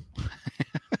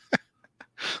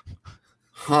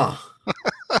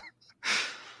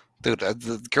 Dude,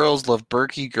 the girls love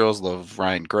Berkey. Girls love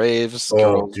Ryan Graves.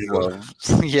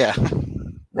 Yeah.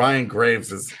 Ryan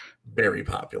Graves is very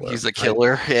popular. He's a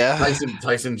killer. Yeah.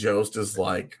 Tyson Jost is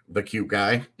like the cute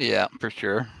guy. Yeah, for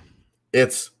sure.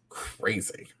 It's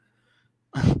crazy.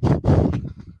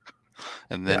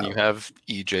 And then you have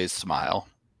EJ's smile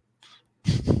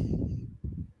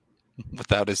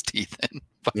without his teeth in.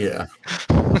 Yeah.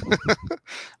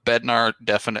 Bednar,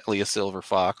 definitely a silver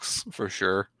fox for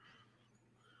sure.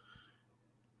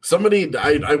 Somebody,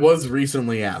 I was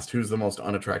recently asked who's the most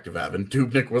unattractive Av, and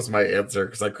Dubnik was my answer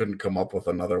because I couldn't come up with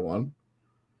another one.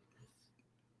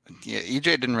 Yeah, EJ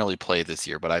didn't really play this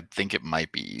year, but I think it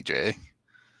might be EJ.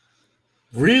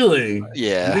 Really?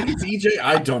 Yeah. You think it's EJ?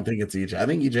 I don't think it's EJ. I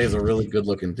think EJ is a really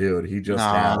good-looking dude. He just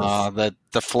has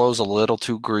the flow's a little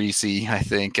too greasy, I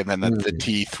think, and then the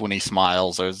teeth when he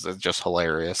smiles is just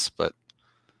hilarious. But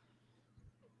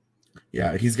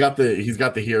yeah, he's got the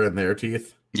here and there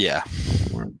teeth. Yeah.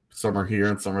 Some are here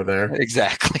and some are there.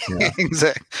 Exactly. Yeah.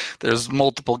 Exactly. There's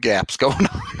multiple gaps going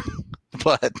on.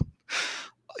 But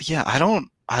yeah, I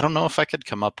don't know if I could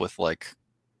come up with like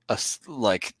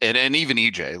and even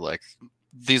EJ, like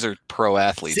these are pro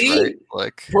athletes, See? right?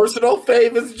 Like personal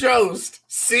fave is Jost.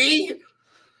 See?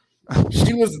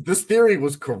 This theory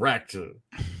was correct.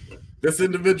 This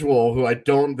individual, who I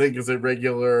don't think is a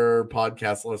regular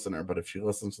podcast listener, but if she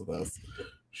listens to this,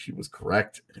 she was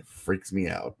correct. It freaks me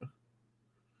out.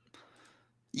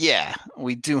 Yeah,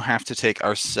 we do have to take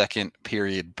our second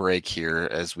period break here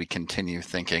as we continue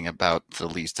thinking about the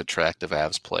least attractive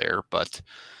Avs player. But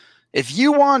if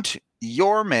you want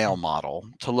your male model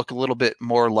to look a little bit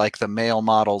more like the male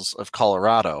models of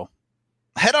Colorado,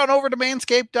 head on over to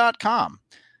manscaped.com.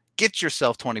 Get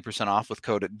yourself 20% off with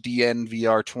code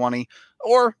DNVR20.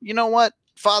 Or, you know what?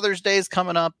 Father's Day is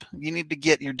coming up. You need to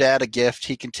get your dad a gift.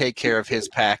 He can take care of his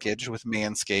package with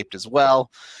Manscaped as well.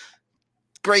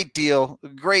 Great deal.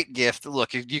 Great gift.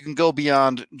 Look, you can go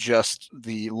beyond just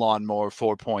the Lawnmower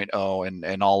 4.0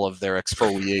 and all of their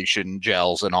exfoliation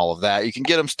gels and all of that. You can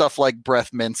get them stuff like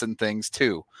breath mints and things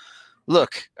too.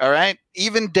 Look, all right?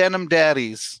 Even denim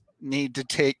daddies need to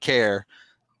take care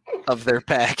of their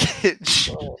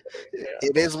package. Oh, yeah.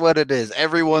 It is what it is.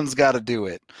 Everyone's got to do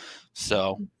it.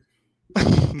 So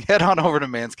head on over to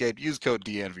Manscaped, use code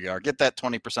DNVR, get that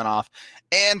 20% off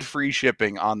and free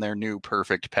shipping on their new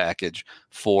Perfect Package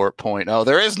 4.0.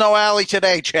 There is no Allie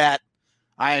today, chat.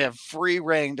 I have free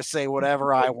reign to say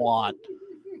whatever I want.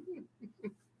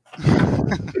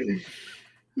 This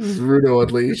is Rudo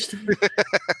Unleashed.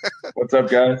 What's up,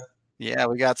 guys? Yeah,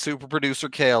 we got super producer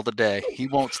Kale today. He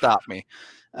won't stop me.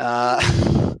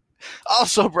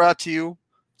 Also brought to you,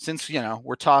 since,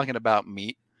 we're talking about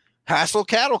meat, Hassel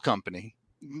Cattle Company.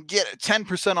 Get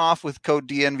 10% off with code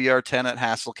DNVR10 at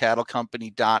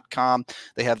HassleCattleCompany.com.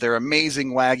 They have their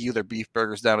amazing Wagyu, their beef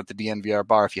burgers down at the DNVR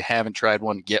bar. If you haven't tried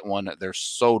one, get one. They're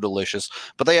so delicious.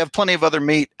 But they have plenty of other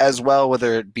meat as well,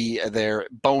 whether it be their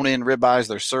bone-in ribeyes,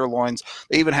 their sirloins.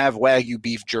 They even have Wagyu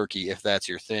beef jerky, if that's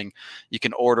your thing. You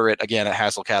can order it, again, at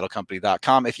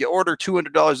HassleCattleCompany.com. If you order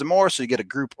 $200 or more, so you get a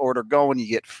group order going, you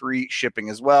get free shipping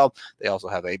as well. They also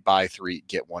have a buy three,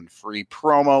 get one free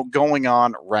promo going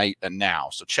on right now.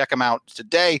 So check them out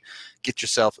today. Get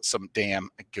yourself some damn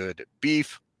good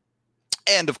beef.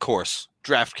 And of course,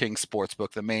 DraftKings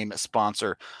Sportsbook, the main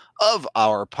sponsor of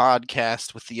our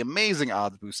podcast, with the amazing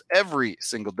odds boost every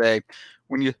single day.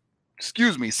 When you,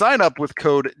 sign up with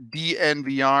code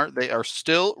DNVR, they are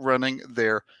still running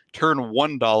their turn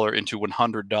 $1 into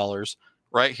 $100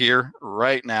 right here,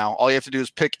 right now. All you have to do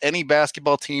is pick any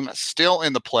basketball team still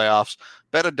in the playoffs,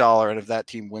 bet $1, and if that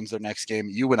team wins their next game,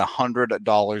 you win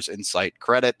 $100 in site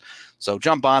credit. So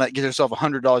jump on it, get yourself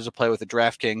 $100 to play with the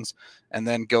DraftKings, and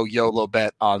then go YOLO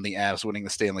bet on the Avs winning the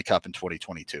Stanley Cup in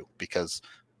 2022, because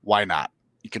why not?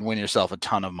 You can win yourself a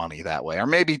ton of money that way. Or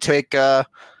maybe take Cale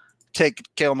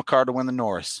Makar to win the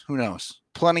Norris. Who knows?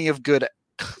 Plenty of good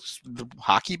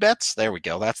hockey bets. There we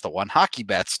go. That's the one. Hockey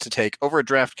bets to take over at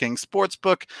DraftKings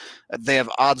Sportsbook. They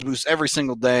have odds boosts every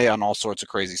single day on all sorts of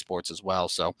crazy sports as well.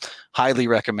 So highly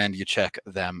recommend you check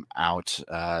them out.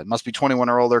 It must be 21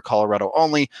 or older, Colorado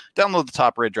only. Download the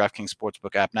top-rated DraftKings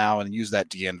Sportsbook app now and use that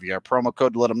DNVR promo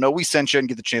code to let them know we sent you and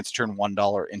get the chance to turn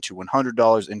 $1 into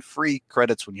 $100 in free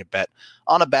credits when you bet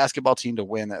on a basketball team to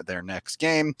win their next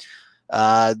game.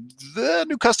 The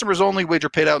new customers only, wager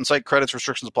paid out in site credits,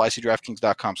 restrictions apply. See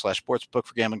DraftKings.com/sportsbook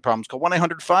for gambling problems. Call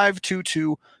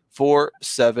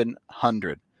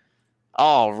 1-800-522-4700.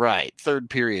 All right. Third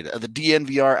period of the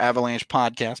DNVR Avalanche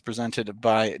podcast presented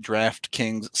by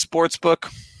DraftKings Sportsbook.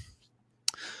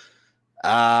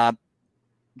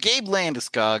 Gabe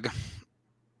Landeskog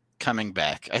coming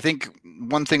back. I think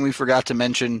one thing we forgot to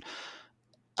mention,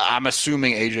 I'm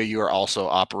assuming, AJ, you are also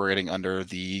operating under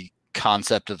the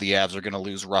concept that the Avs are going to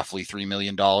lose roughly $3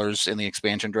 million in the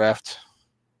expansion draft?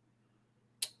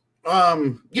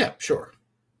 Yeah, sure.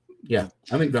 Yeah,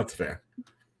 I think that's fair.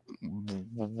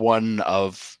 One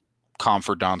of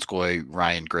Comfort Donskoy,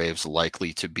 Ryan Graves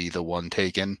likely to be the one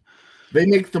taken? They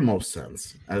make the most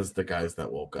sense as the guys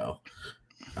that will go.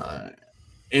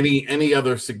 Any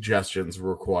other suggestions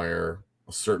require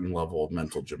a certain level of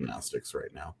mental gymnastics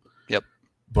right now. Yep.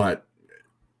 But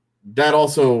that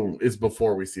also is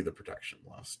before we see the protection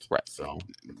list. Right. So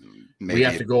Maybe we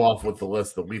have to go off with the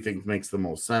list that we think makes the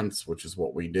most sense, which is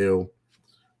what we do.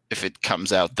 If it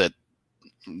comes out that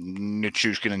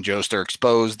Nichushkin and Jost are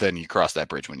exposed, then you cross that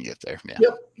bridge when you get there. Yeah.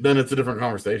 Yep. Then it's a different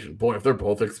conversation. Boy, if they're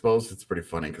both exposed, it's pretty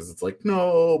funny because it's like,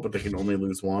 no, but they can only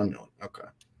lose one. You're like, okay.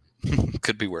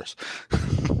 Could be worse.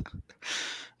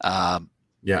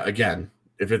 Yeah, again,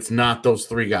 if it's not those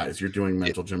three guys, you're doing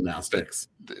mental gymnastics.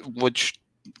 Which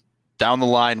down the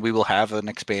line we will have an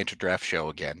expansion draft show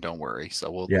again. Don't worry. So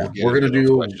we'll get we're gonna into those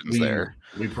do questions there.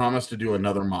 We promised to do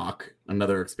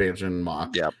another expansion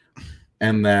mock. Yep.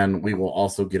 And then we will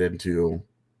also get into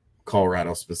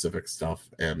Colorado specific stuff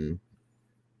and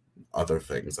other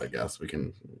things. I guess we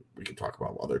can talk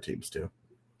about other teams too.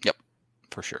 Yep,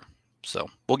 for sure. So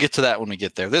we'll get to that when we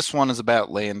get there. This one is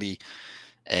about Landy,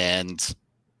 and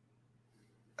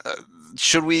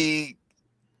should we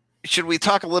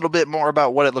talk a little bit more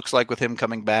about what it looks like with him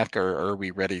coming back, or are we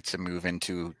ready to move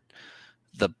into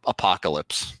the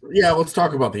apocalypse? Yeah, let's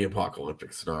talk about the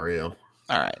apocalyptic scenario.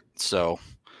 All right. So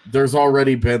there's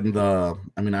already been I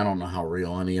don't know how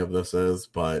real any of this is,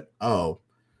 but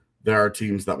there are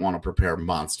teams that want to prepare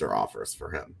monster offers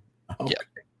for him. Okay, yeah.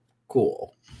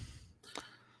 Cool.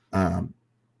 The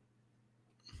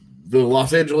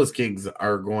Los Angeles Kings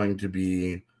are going to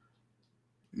be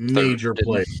major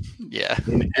players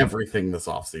in everything this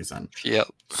offseason. Yep.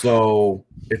 So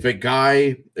if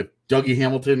Dougie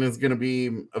Hamilton is going to be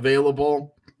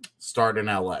available, start in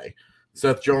LA.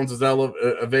 Seth Jones is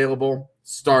available,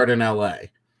 start in LA.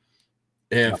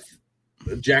 If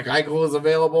Jack Eichel is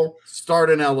available, start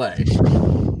in LA.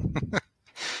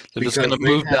 They're just going to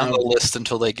move down the list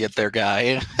until they get their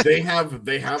guy. they have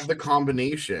the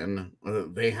combination.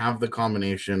 They have the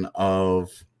combination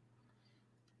of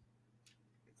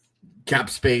cap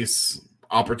space,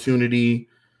 opportunity,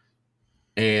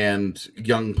 and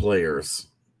young players,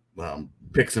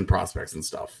 picks and prospects and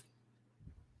stuff.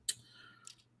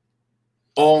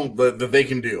 All that they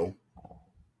can do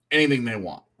anything they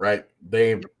want, right?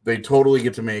 They totally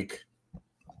get to make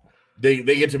they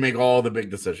get to make all the big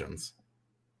decisions.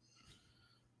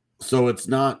 So it's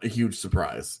not a huge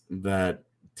surprise that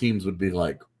teams would be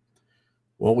like,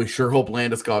 well, we sure hope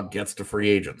Landeskog gets to free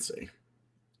agency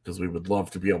because we would love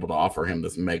to be able to offer him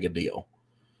this mega deal.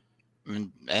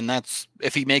 And that's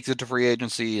if he makes it to free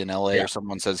agency in LA or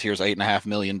someone says, here's $8.5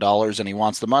 million and he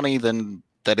wants the money, then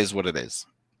that is what it is.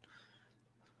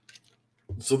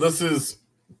 So this is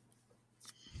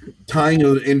tying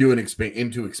into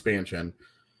expansion.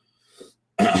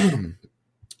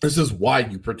 This is why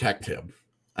you protect him.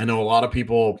 I know a lot of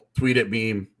people tweet at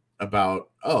me about,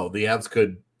 the Avs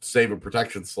could save a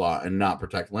protection slot and not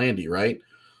protect Landy, right?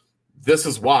 This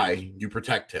is why you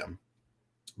protect him.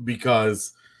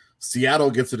 Because Seattle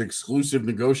gets an exclusive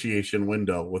negotiation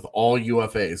window with all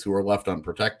UFAs who are left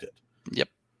unprotected. Yep.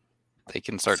 They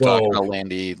can start talking to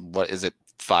Landy, what is it,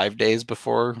 5 days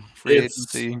before free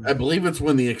agency? I believe it's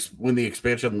when the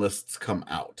expansion lists come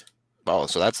out. Oh,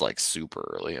 so that's like super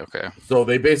early. Okay. So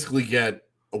they basically get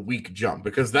a week jump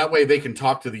because that way they can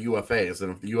talk to the UFAs,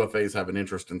 and if the UFAs have an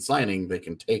interest in signing, they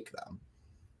can take them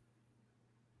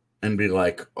and be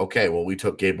like, okay, well, we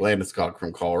took Gabe Landeskog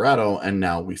from Colorado and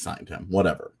now we signed him,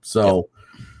 whatever. So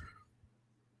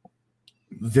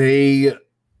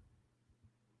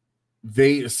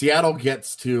Seattle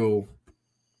gets to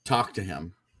talk to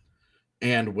him,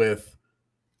 and with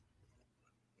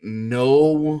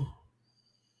no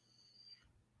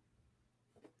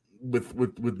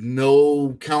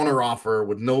counter offer,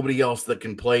 with nobody else that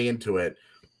can play into it,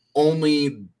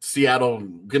 only Seattle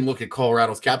can look at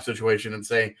Colorado's cap situation and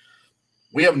say,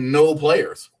 we have no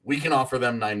players. We can offer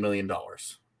them $9 million.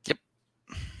 Yep.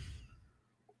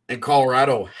 And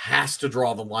Colorado has to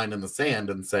draw the line in the sand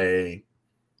and say,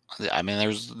 I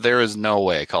mean, there is no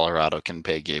way Colorado can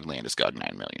pay Gabe Landeskog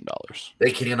 $9 million.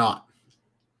 They cannot.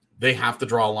 They have to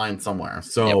draw a line somewhere.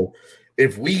 So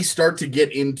if we start to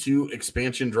get into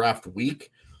expansion draft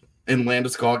week and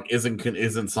Landeskog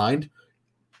isn't signed,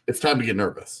 it's time to get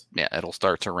nervous. Yeah, it'll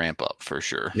start to ramp up for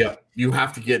sure. Yeah,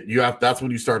 that's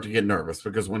when you start to get nervous,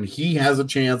 because when he has a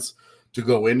chance to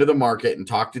go into the market and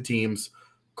talk to teams,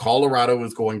 Colorado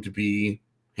is going to be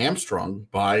hamstrung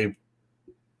by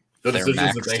the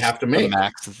decisions that they have to make. The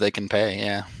max that they can pay,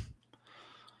 yeah.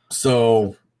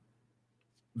 So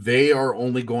they are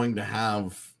only going to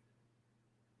have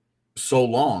so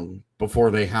long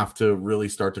before they have to really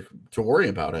start to worry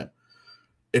about it.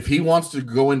 If he wants to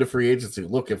go into free agency,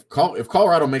 look, if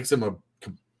Colorado makes him a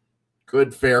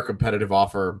good, fair, competitive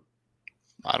offer,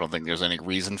 I don't think there's any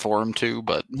reason for him to,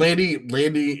 but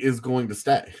Landy is going to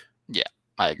stay. Yeah,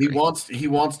 I agree. He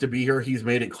wants to be here. He's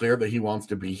made it clear that he wants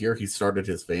to be here. He started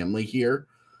his family here.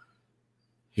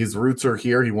 His roots are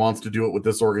here. He wants to do it with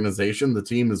this organization. The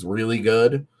team is really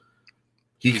good.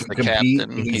 He can compete.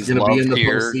 Captain. He's going to be in the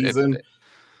postseason.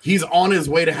 He's on his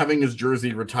way to having his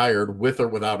jersey retired with or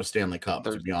without a Stanley Cup,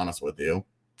 to be honest with you.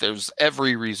 There's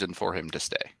every reason for him to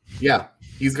stay. Yeah.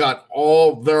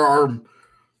 there are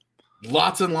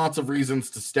lots and lots of reasons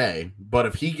to stay, but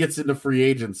if he gets into free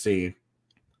agency,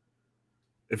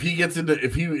 if he gets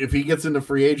into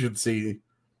free agency,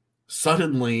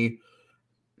 suddenly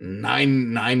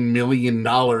 $9 million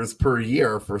per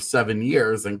year for 7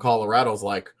 years, and Colorado's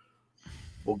like,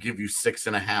 we'll give you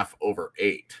 6.5 over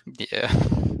 8. Yeah.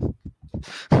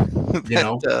 You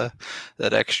know,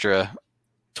 that extra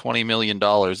 $20 million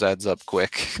adds up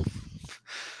quick.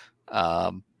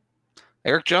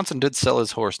 Eric Johnson did sell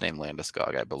his horse named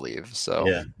Landeskog, I believe. So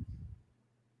yeah,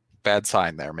 bad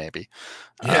sign there, maybe.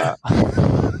 Yeah,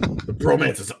 the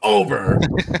bromance is over.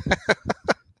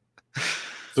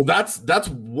 So that's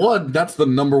the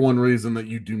number one reason that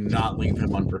you do not leave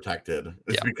him unprotected.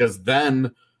 Is because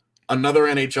then another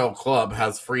NHL club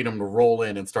has freedom to roll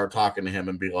in and start talking to him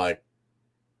and be like,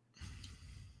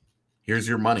 here's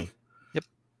your money. Yep.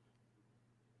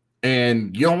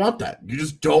 And you don't want that. You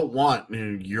just don't want,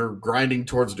 you're grinding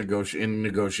towards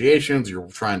negotiations. You're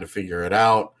trying to figure it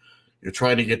out. You're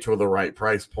trying to get to the right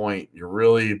price point.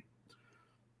 And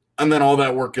then all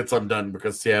that work gets undone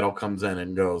because Seattle comes in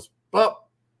and goes, well,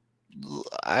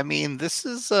 I mean, this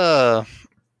is an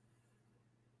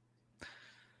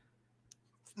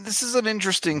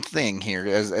interesting thing here.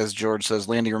 As George says,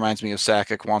 Landy reminds me of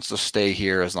Sakic, wants to stay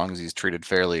here as long as he's treated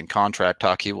fairly in contract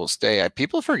talk. He will stay.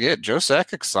 People forget Joe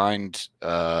Sakic signed.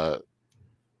 Joe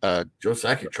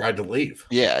Sakic tried to leave.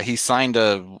 Yeah, he signed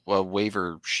a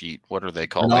waiver sheet. What are they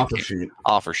called? An offer sheet.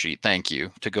 Offer sheet. Thank you.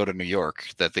 To go to New York.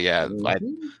 That they had.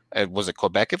 Was it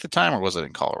Quebec at the time, or was it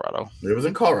in Colorado? It was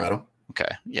in Colorado.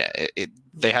 Okay. Yeah.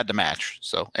 They had to match.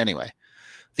 So anyway,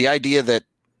 the idea that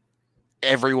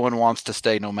everyone wants to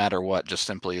stay no matter what just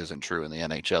simply isn't true in the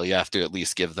NHL. You have to at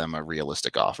least give them a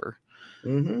realistic offer.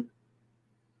 Mm-hmm.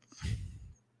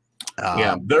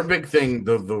 Yeah, their big thing,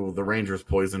 the Rangers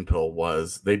poison pill,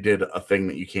 was they did a thing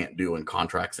that you can't do in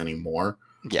contracts anymore.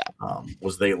 Yeah.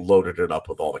 Was they loaded it up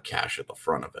with all the cash at the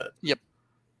front of it. Yep.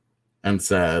 And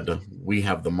said, we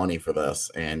have the money for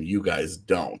this and you guys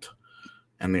don't.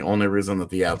 And the only reason that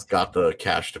the Avs got the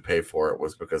cash to pay for it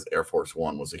was because Air Force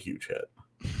One was a huge hit.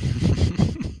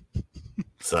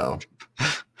 So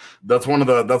that's one of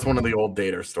the old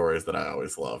Dater stories that I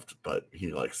always loved, but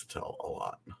he likes to tell a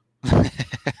lot.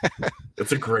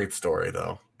 It's a great story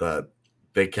though, that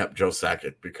they kept Joe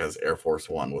Sakic because Air Force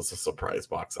One was a surprise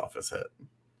box office hit.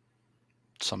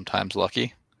 Sometimes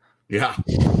lucky. Yeah.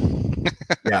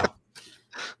 Yeah.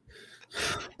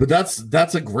 But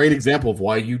that's a great example of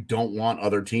why you don't want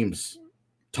other teams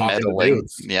talking to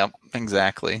dudes. Yep,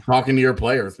 exactly. Talking to your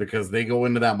players, because they go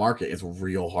into that market. It's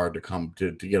real hard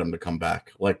to get them to come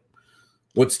back. Like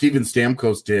what Steven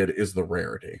Stamkos did is the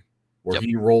rarity, where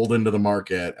he rolled into the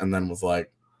market and then was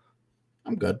like,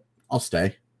 I'm good. I'll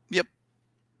stay. Yep.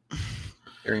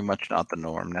 Very much not the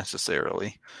norm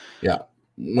necessarily. Yeah.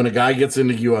 When a guy gets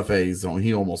into UFAs,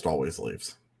 he almost always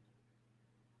leaves.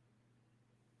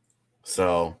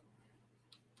 So,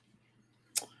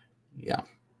 yeah.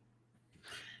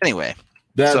 Anyway,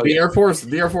 the Air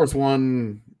Force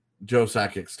One Joe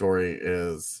Sakic story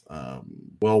is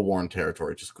well-worn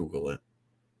territory. Just Google it.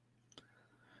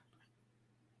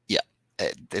 Yeah,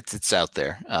 it's out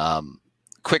there.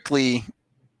 Quickly,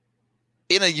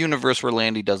 in a universe where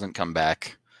Landy doesn't come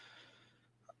back,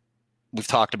 we've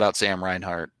talked about Sam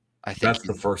Reinhart. I think that's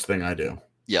the first thing I do.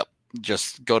 Yep,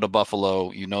 just go to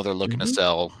Buffalo. They're looking to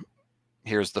sell.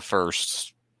 Here's the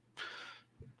first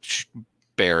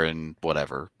Baron,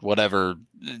 whatever.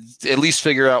 At least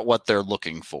figure out what they're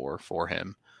looking for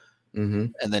him. Mm-hmm.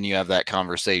 And then you have that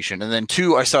conversation. And then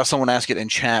 2, I saw someone ask it in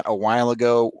chat a while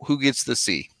ago. Who gets the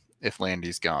C if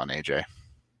Landy's gone, AJ?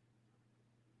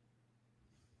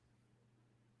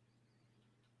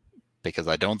 Because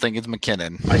I don't think it's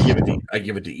McKinnon. I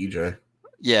give it to EJ.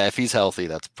 Yeah, if he's healthy,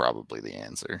 that's probably the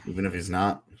answer. Even if he's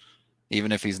not,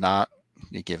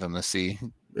 you give him the C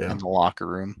in the locker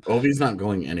room. Ovi's not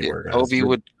going anywhere, guys. Ovi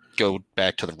would go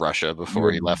back to Russia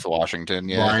before he left Washington.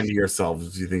 Yeah. Lying to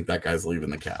yourselves, you think that guy's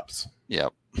leaving the Caps.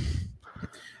 Yep.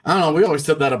 I don't know. We always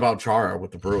said that about Chara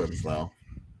with the Bruins, though.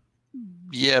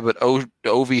 Yeah, but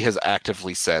Ovi has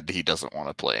actively said he doesn't want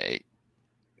to play.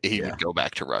 He would go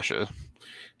back to Russia.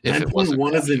 If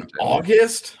 9.1 is in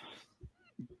August?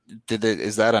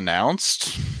 Is that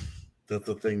announced? That's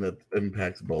a thing that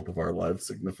impacts both of our lives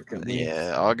significantly.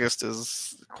 Yeah, August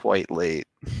is quite late.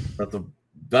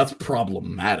 That's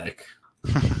problematic.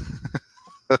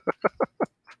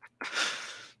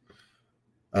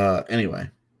 Anyway.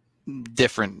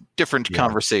 Different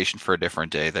conversation for a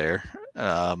different day there.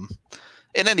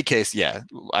 In any case, yeah,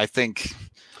 I think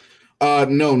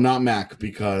no, not Mac,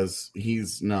 because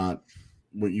he's not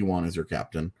what you want as your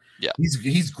captain. Yeah.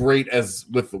 He's great as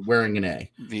with wearing an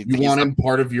A. You want him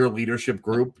part of your leadership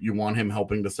group, you want him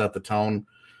helping to set the tone,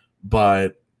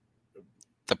 but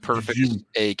the perfect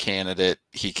A candidate,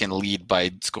 he can lead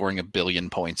by scoring 1 billion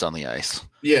points on the ice.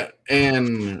 Yeah,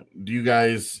 and do you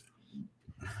guys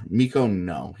Mikko,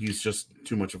 no, he's just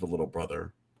too much of a little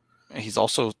brother. He's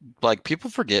also like, people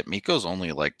forget Mikko's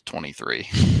only like 23.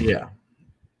 Yeah.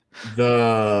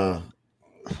 The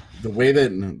way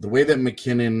that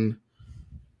MacKinnon.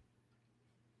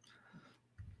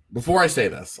 Before I say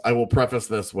this, I will preface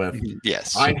this with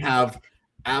yes. I have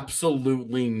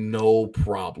absolutely no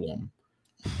problem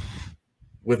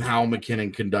with how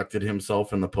MacKinnon conducted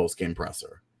himself in the post-game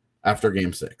presser after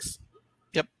Game 6.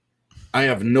 Yep. I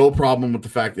have no problem with the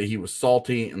fact that he was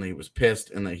salty and that he was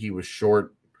pissed and that he was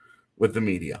short with the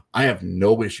media. I have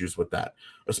no issues with that,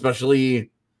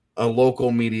 especially a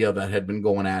local media that had been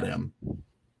going at him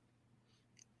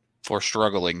for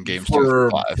struggling games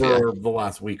for the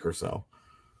last week or so.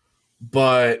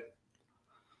 But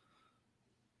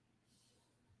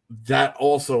that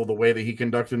also, the way that he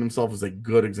conducted himself is a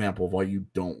good example of why you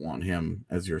don't want him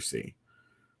as your C.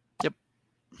 Yep.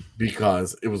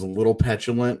 Because it was a little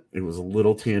petulant. It was a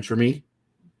little tantrumy.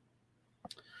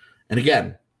 And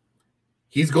again,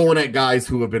 he's going at guys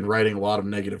who have been writing a lot of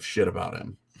negative shit about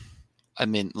him. I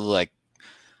mean, like,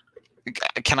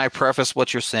 can I preface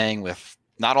what you're saying with,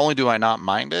 not only do I not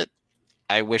mind it,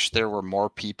 I wish there were more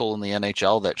people in the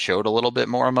NHL that showed a little bit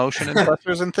more emotion in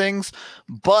pressers and things,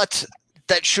 but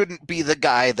that shouldn't be the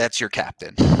guy that's your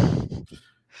captain.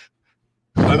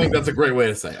 I think that's a great way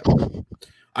to say it.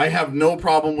 I have no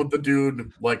problem with the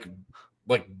dude like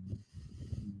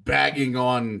bagging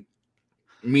on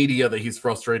media that he's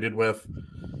frustrated with,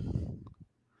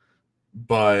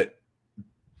 but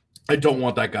I don't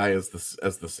want that guy as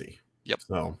the C. Yep.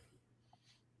 So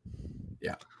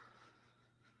yeah.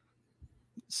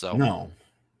 So no,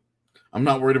 I'm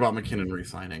not worried about MacKinnon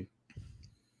re-signing.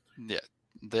 Yeah,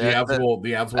 the Avs will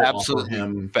absolutely offer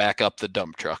him back up the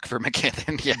dump truck for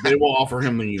MacKinnon. Yeah, they will offer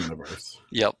him the universe.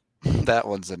 Yep, that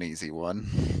one's an easy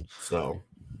one. So,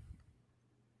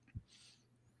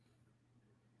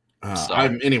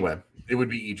 anyway, it would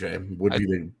be EJ.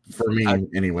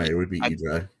 Anyway, it would be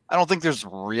EJ. I don't think there's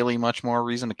really much more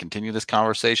reason to continue this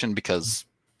conversation because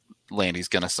Landy's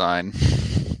going to sign.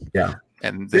 Yeah.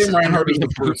 And Sam Reinhart is the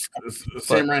first.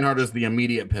 Sam Reinhart is the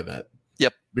immediate pivot.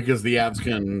 Yep. Because the Avs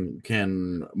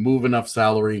can move enough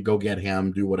salary, go get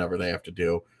him, do whatever they have to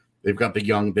do. They've got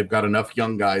enough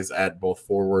young guys at both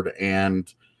forward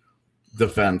and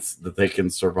defense that they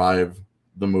can survive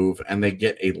the move, and they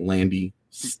get a Landy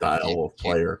style of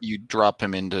player. You drop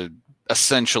him into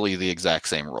essentially the exact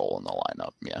same role in the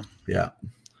lineup. Yeah. Yeah.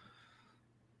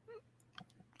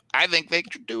 I think they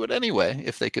could do it anyway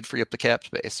if they could free up the cap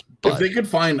space. But if they could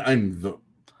find,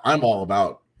 I'm all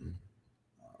about.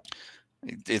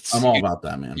 I'm all about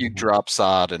that, man. You drop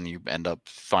Saad and you end up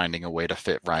finding a way to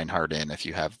fit Reinhardt in if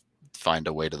you find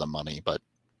a way to the money, but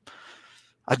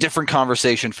a different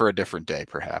conversation for a different day,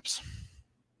 perhaps.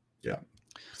 Yeah.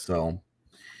 So,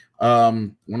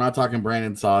 we're not talking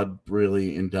Brandon Saad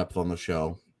really in depth on the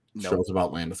show. Nope. Shows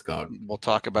about Landeskog. We'll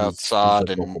talk about Saad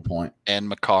and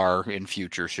Makar in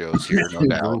future shows here, no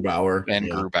doubt.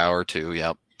 Grubauer too.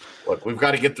 Yep. Look, we've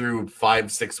got to get through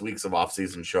 5-6 weeks of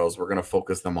off-season shows. We're going to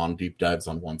focus them on deep dives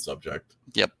on one subject.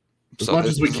 Yep. As much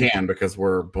as we can, because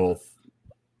we're both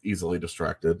easily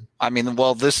distracted. I mean,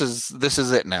 well, this is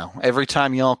it now. Every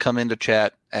time y'all come into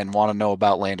chat and want to know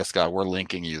about Landeskog, we're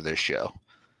linking you this show.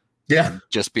 Yeah.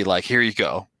 Just be like, here you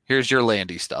go. Here's your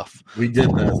Landy stuff. We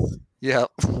did this.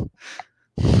 Yep.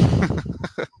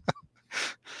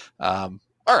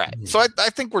 All right. So I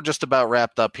think we're just about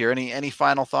wrapped up here. Any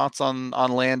final thoughts on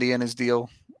Landy and his deal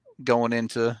going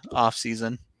into off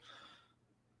season?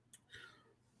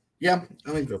 Yeah,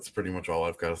 I think that's pretty much all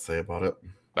I've got to say about it.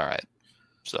 All right.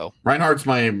 So Reinhardt's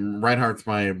my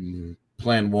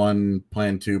plan 1,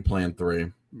 plan 2, plan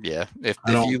 3. Yeah. If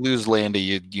you lose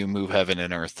Landy, you move heaven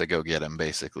and earth to go get him,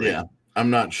 basically. Yeah. I'm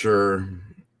not sure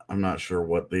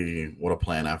what a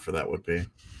plan after that would be.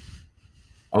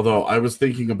 Although I was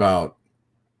thinking about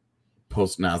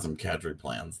post Nazem Kadri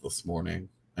plans this morning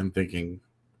and thinking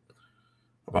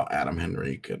about Adam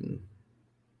Henrique and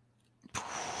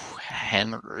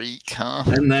Henrique, huh?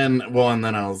 And then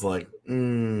I was like,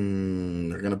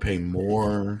 they're gonna pay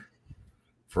more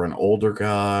for an older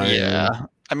guy. Yeah,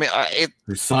 I mean,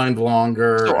 who signed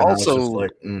longer. So and also, I was just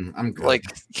like, I'm good. Like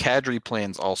Kadri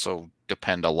plans also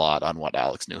depend a lot on what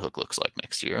Alex Newhook looks like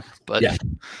next year. But Yeah.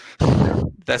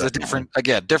 That's Definitely.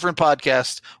 different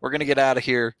podcast. We're gonna get out of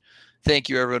here. Thank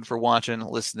you everyone for watching,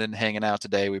 listening, hanging out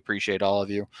today. We appreciate all of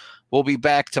you. We'll be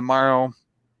back tomorrow.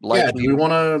 Do we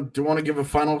want to give a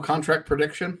final contract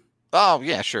prediction? Oh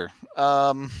yeah, sure.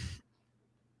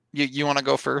 You want to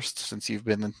go first since you've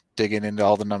been digging into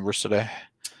all the numbers today?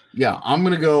 Yeah, I'm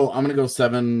gonna go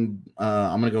 7.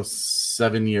 I'm gonna go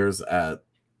 7 years at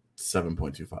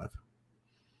 7.25.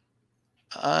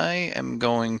 I am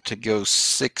going to go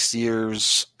 6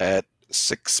 years at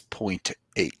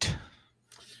 6.8.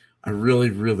 I really,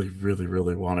 really, really,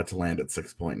 really wanted to land at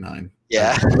 6.9.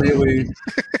 Yeah.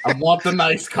 I want the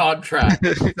nice contract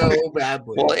so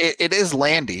badly. Well, it is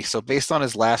Landy, so based on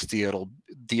his last deal,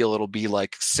 it'll be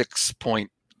like 6 point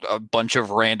a bunch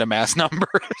of random ass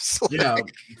numbers. Yeah.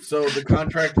 So the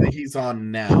contract that he's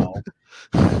on now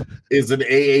is an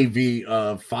AAV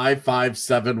of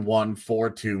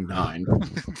 5571429.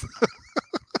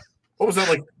 What was that,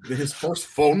 like his first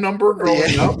phone number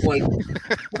growing up? Like,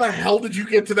 what the hell did you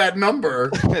get to that number?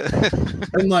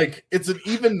 And like, it's an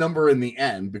even number in the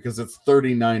end because it's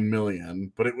 39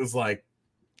 million, but it was like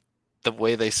the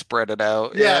way they spread it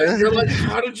out. Yeah, and you're like,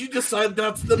 how did you decide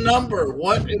that's the number?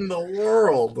 What in the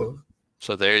world?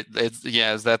 So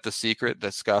is that the secret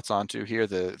that Scott's onto here?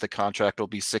 The contract will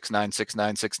be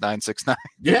 69696969.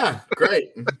 Yeah,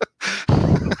 great.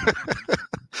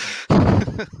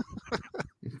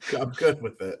 I'm good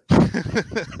with it.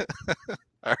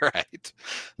 All right.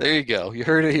 There you go. You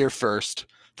heard it here first.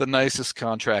 The nicest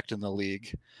contract in the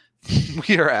league.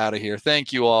 We are out of here.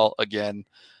 Thank you all again.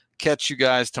 Catch you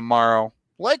guys tomorrow.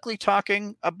 Likely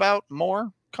talking about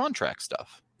more contract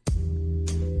stuff.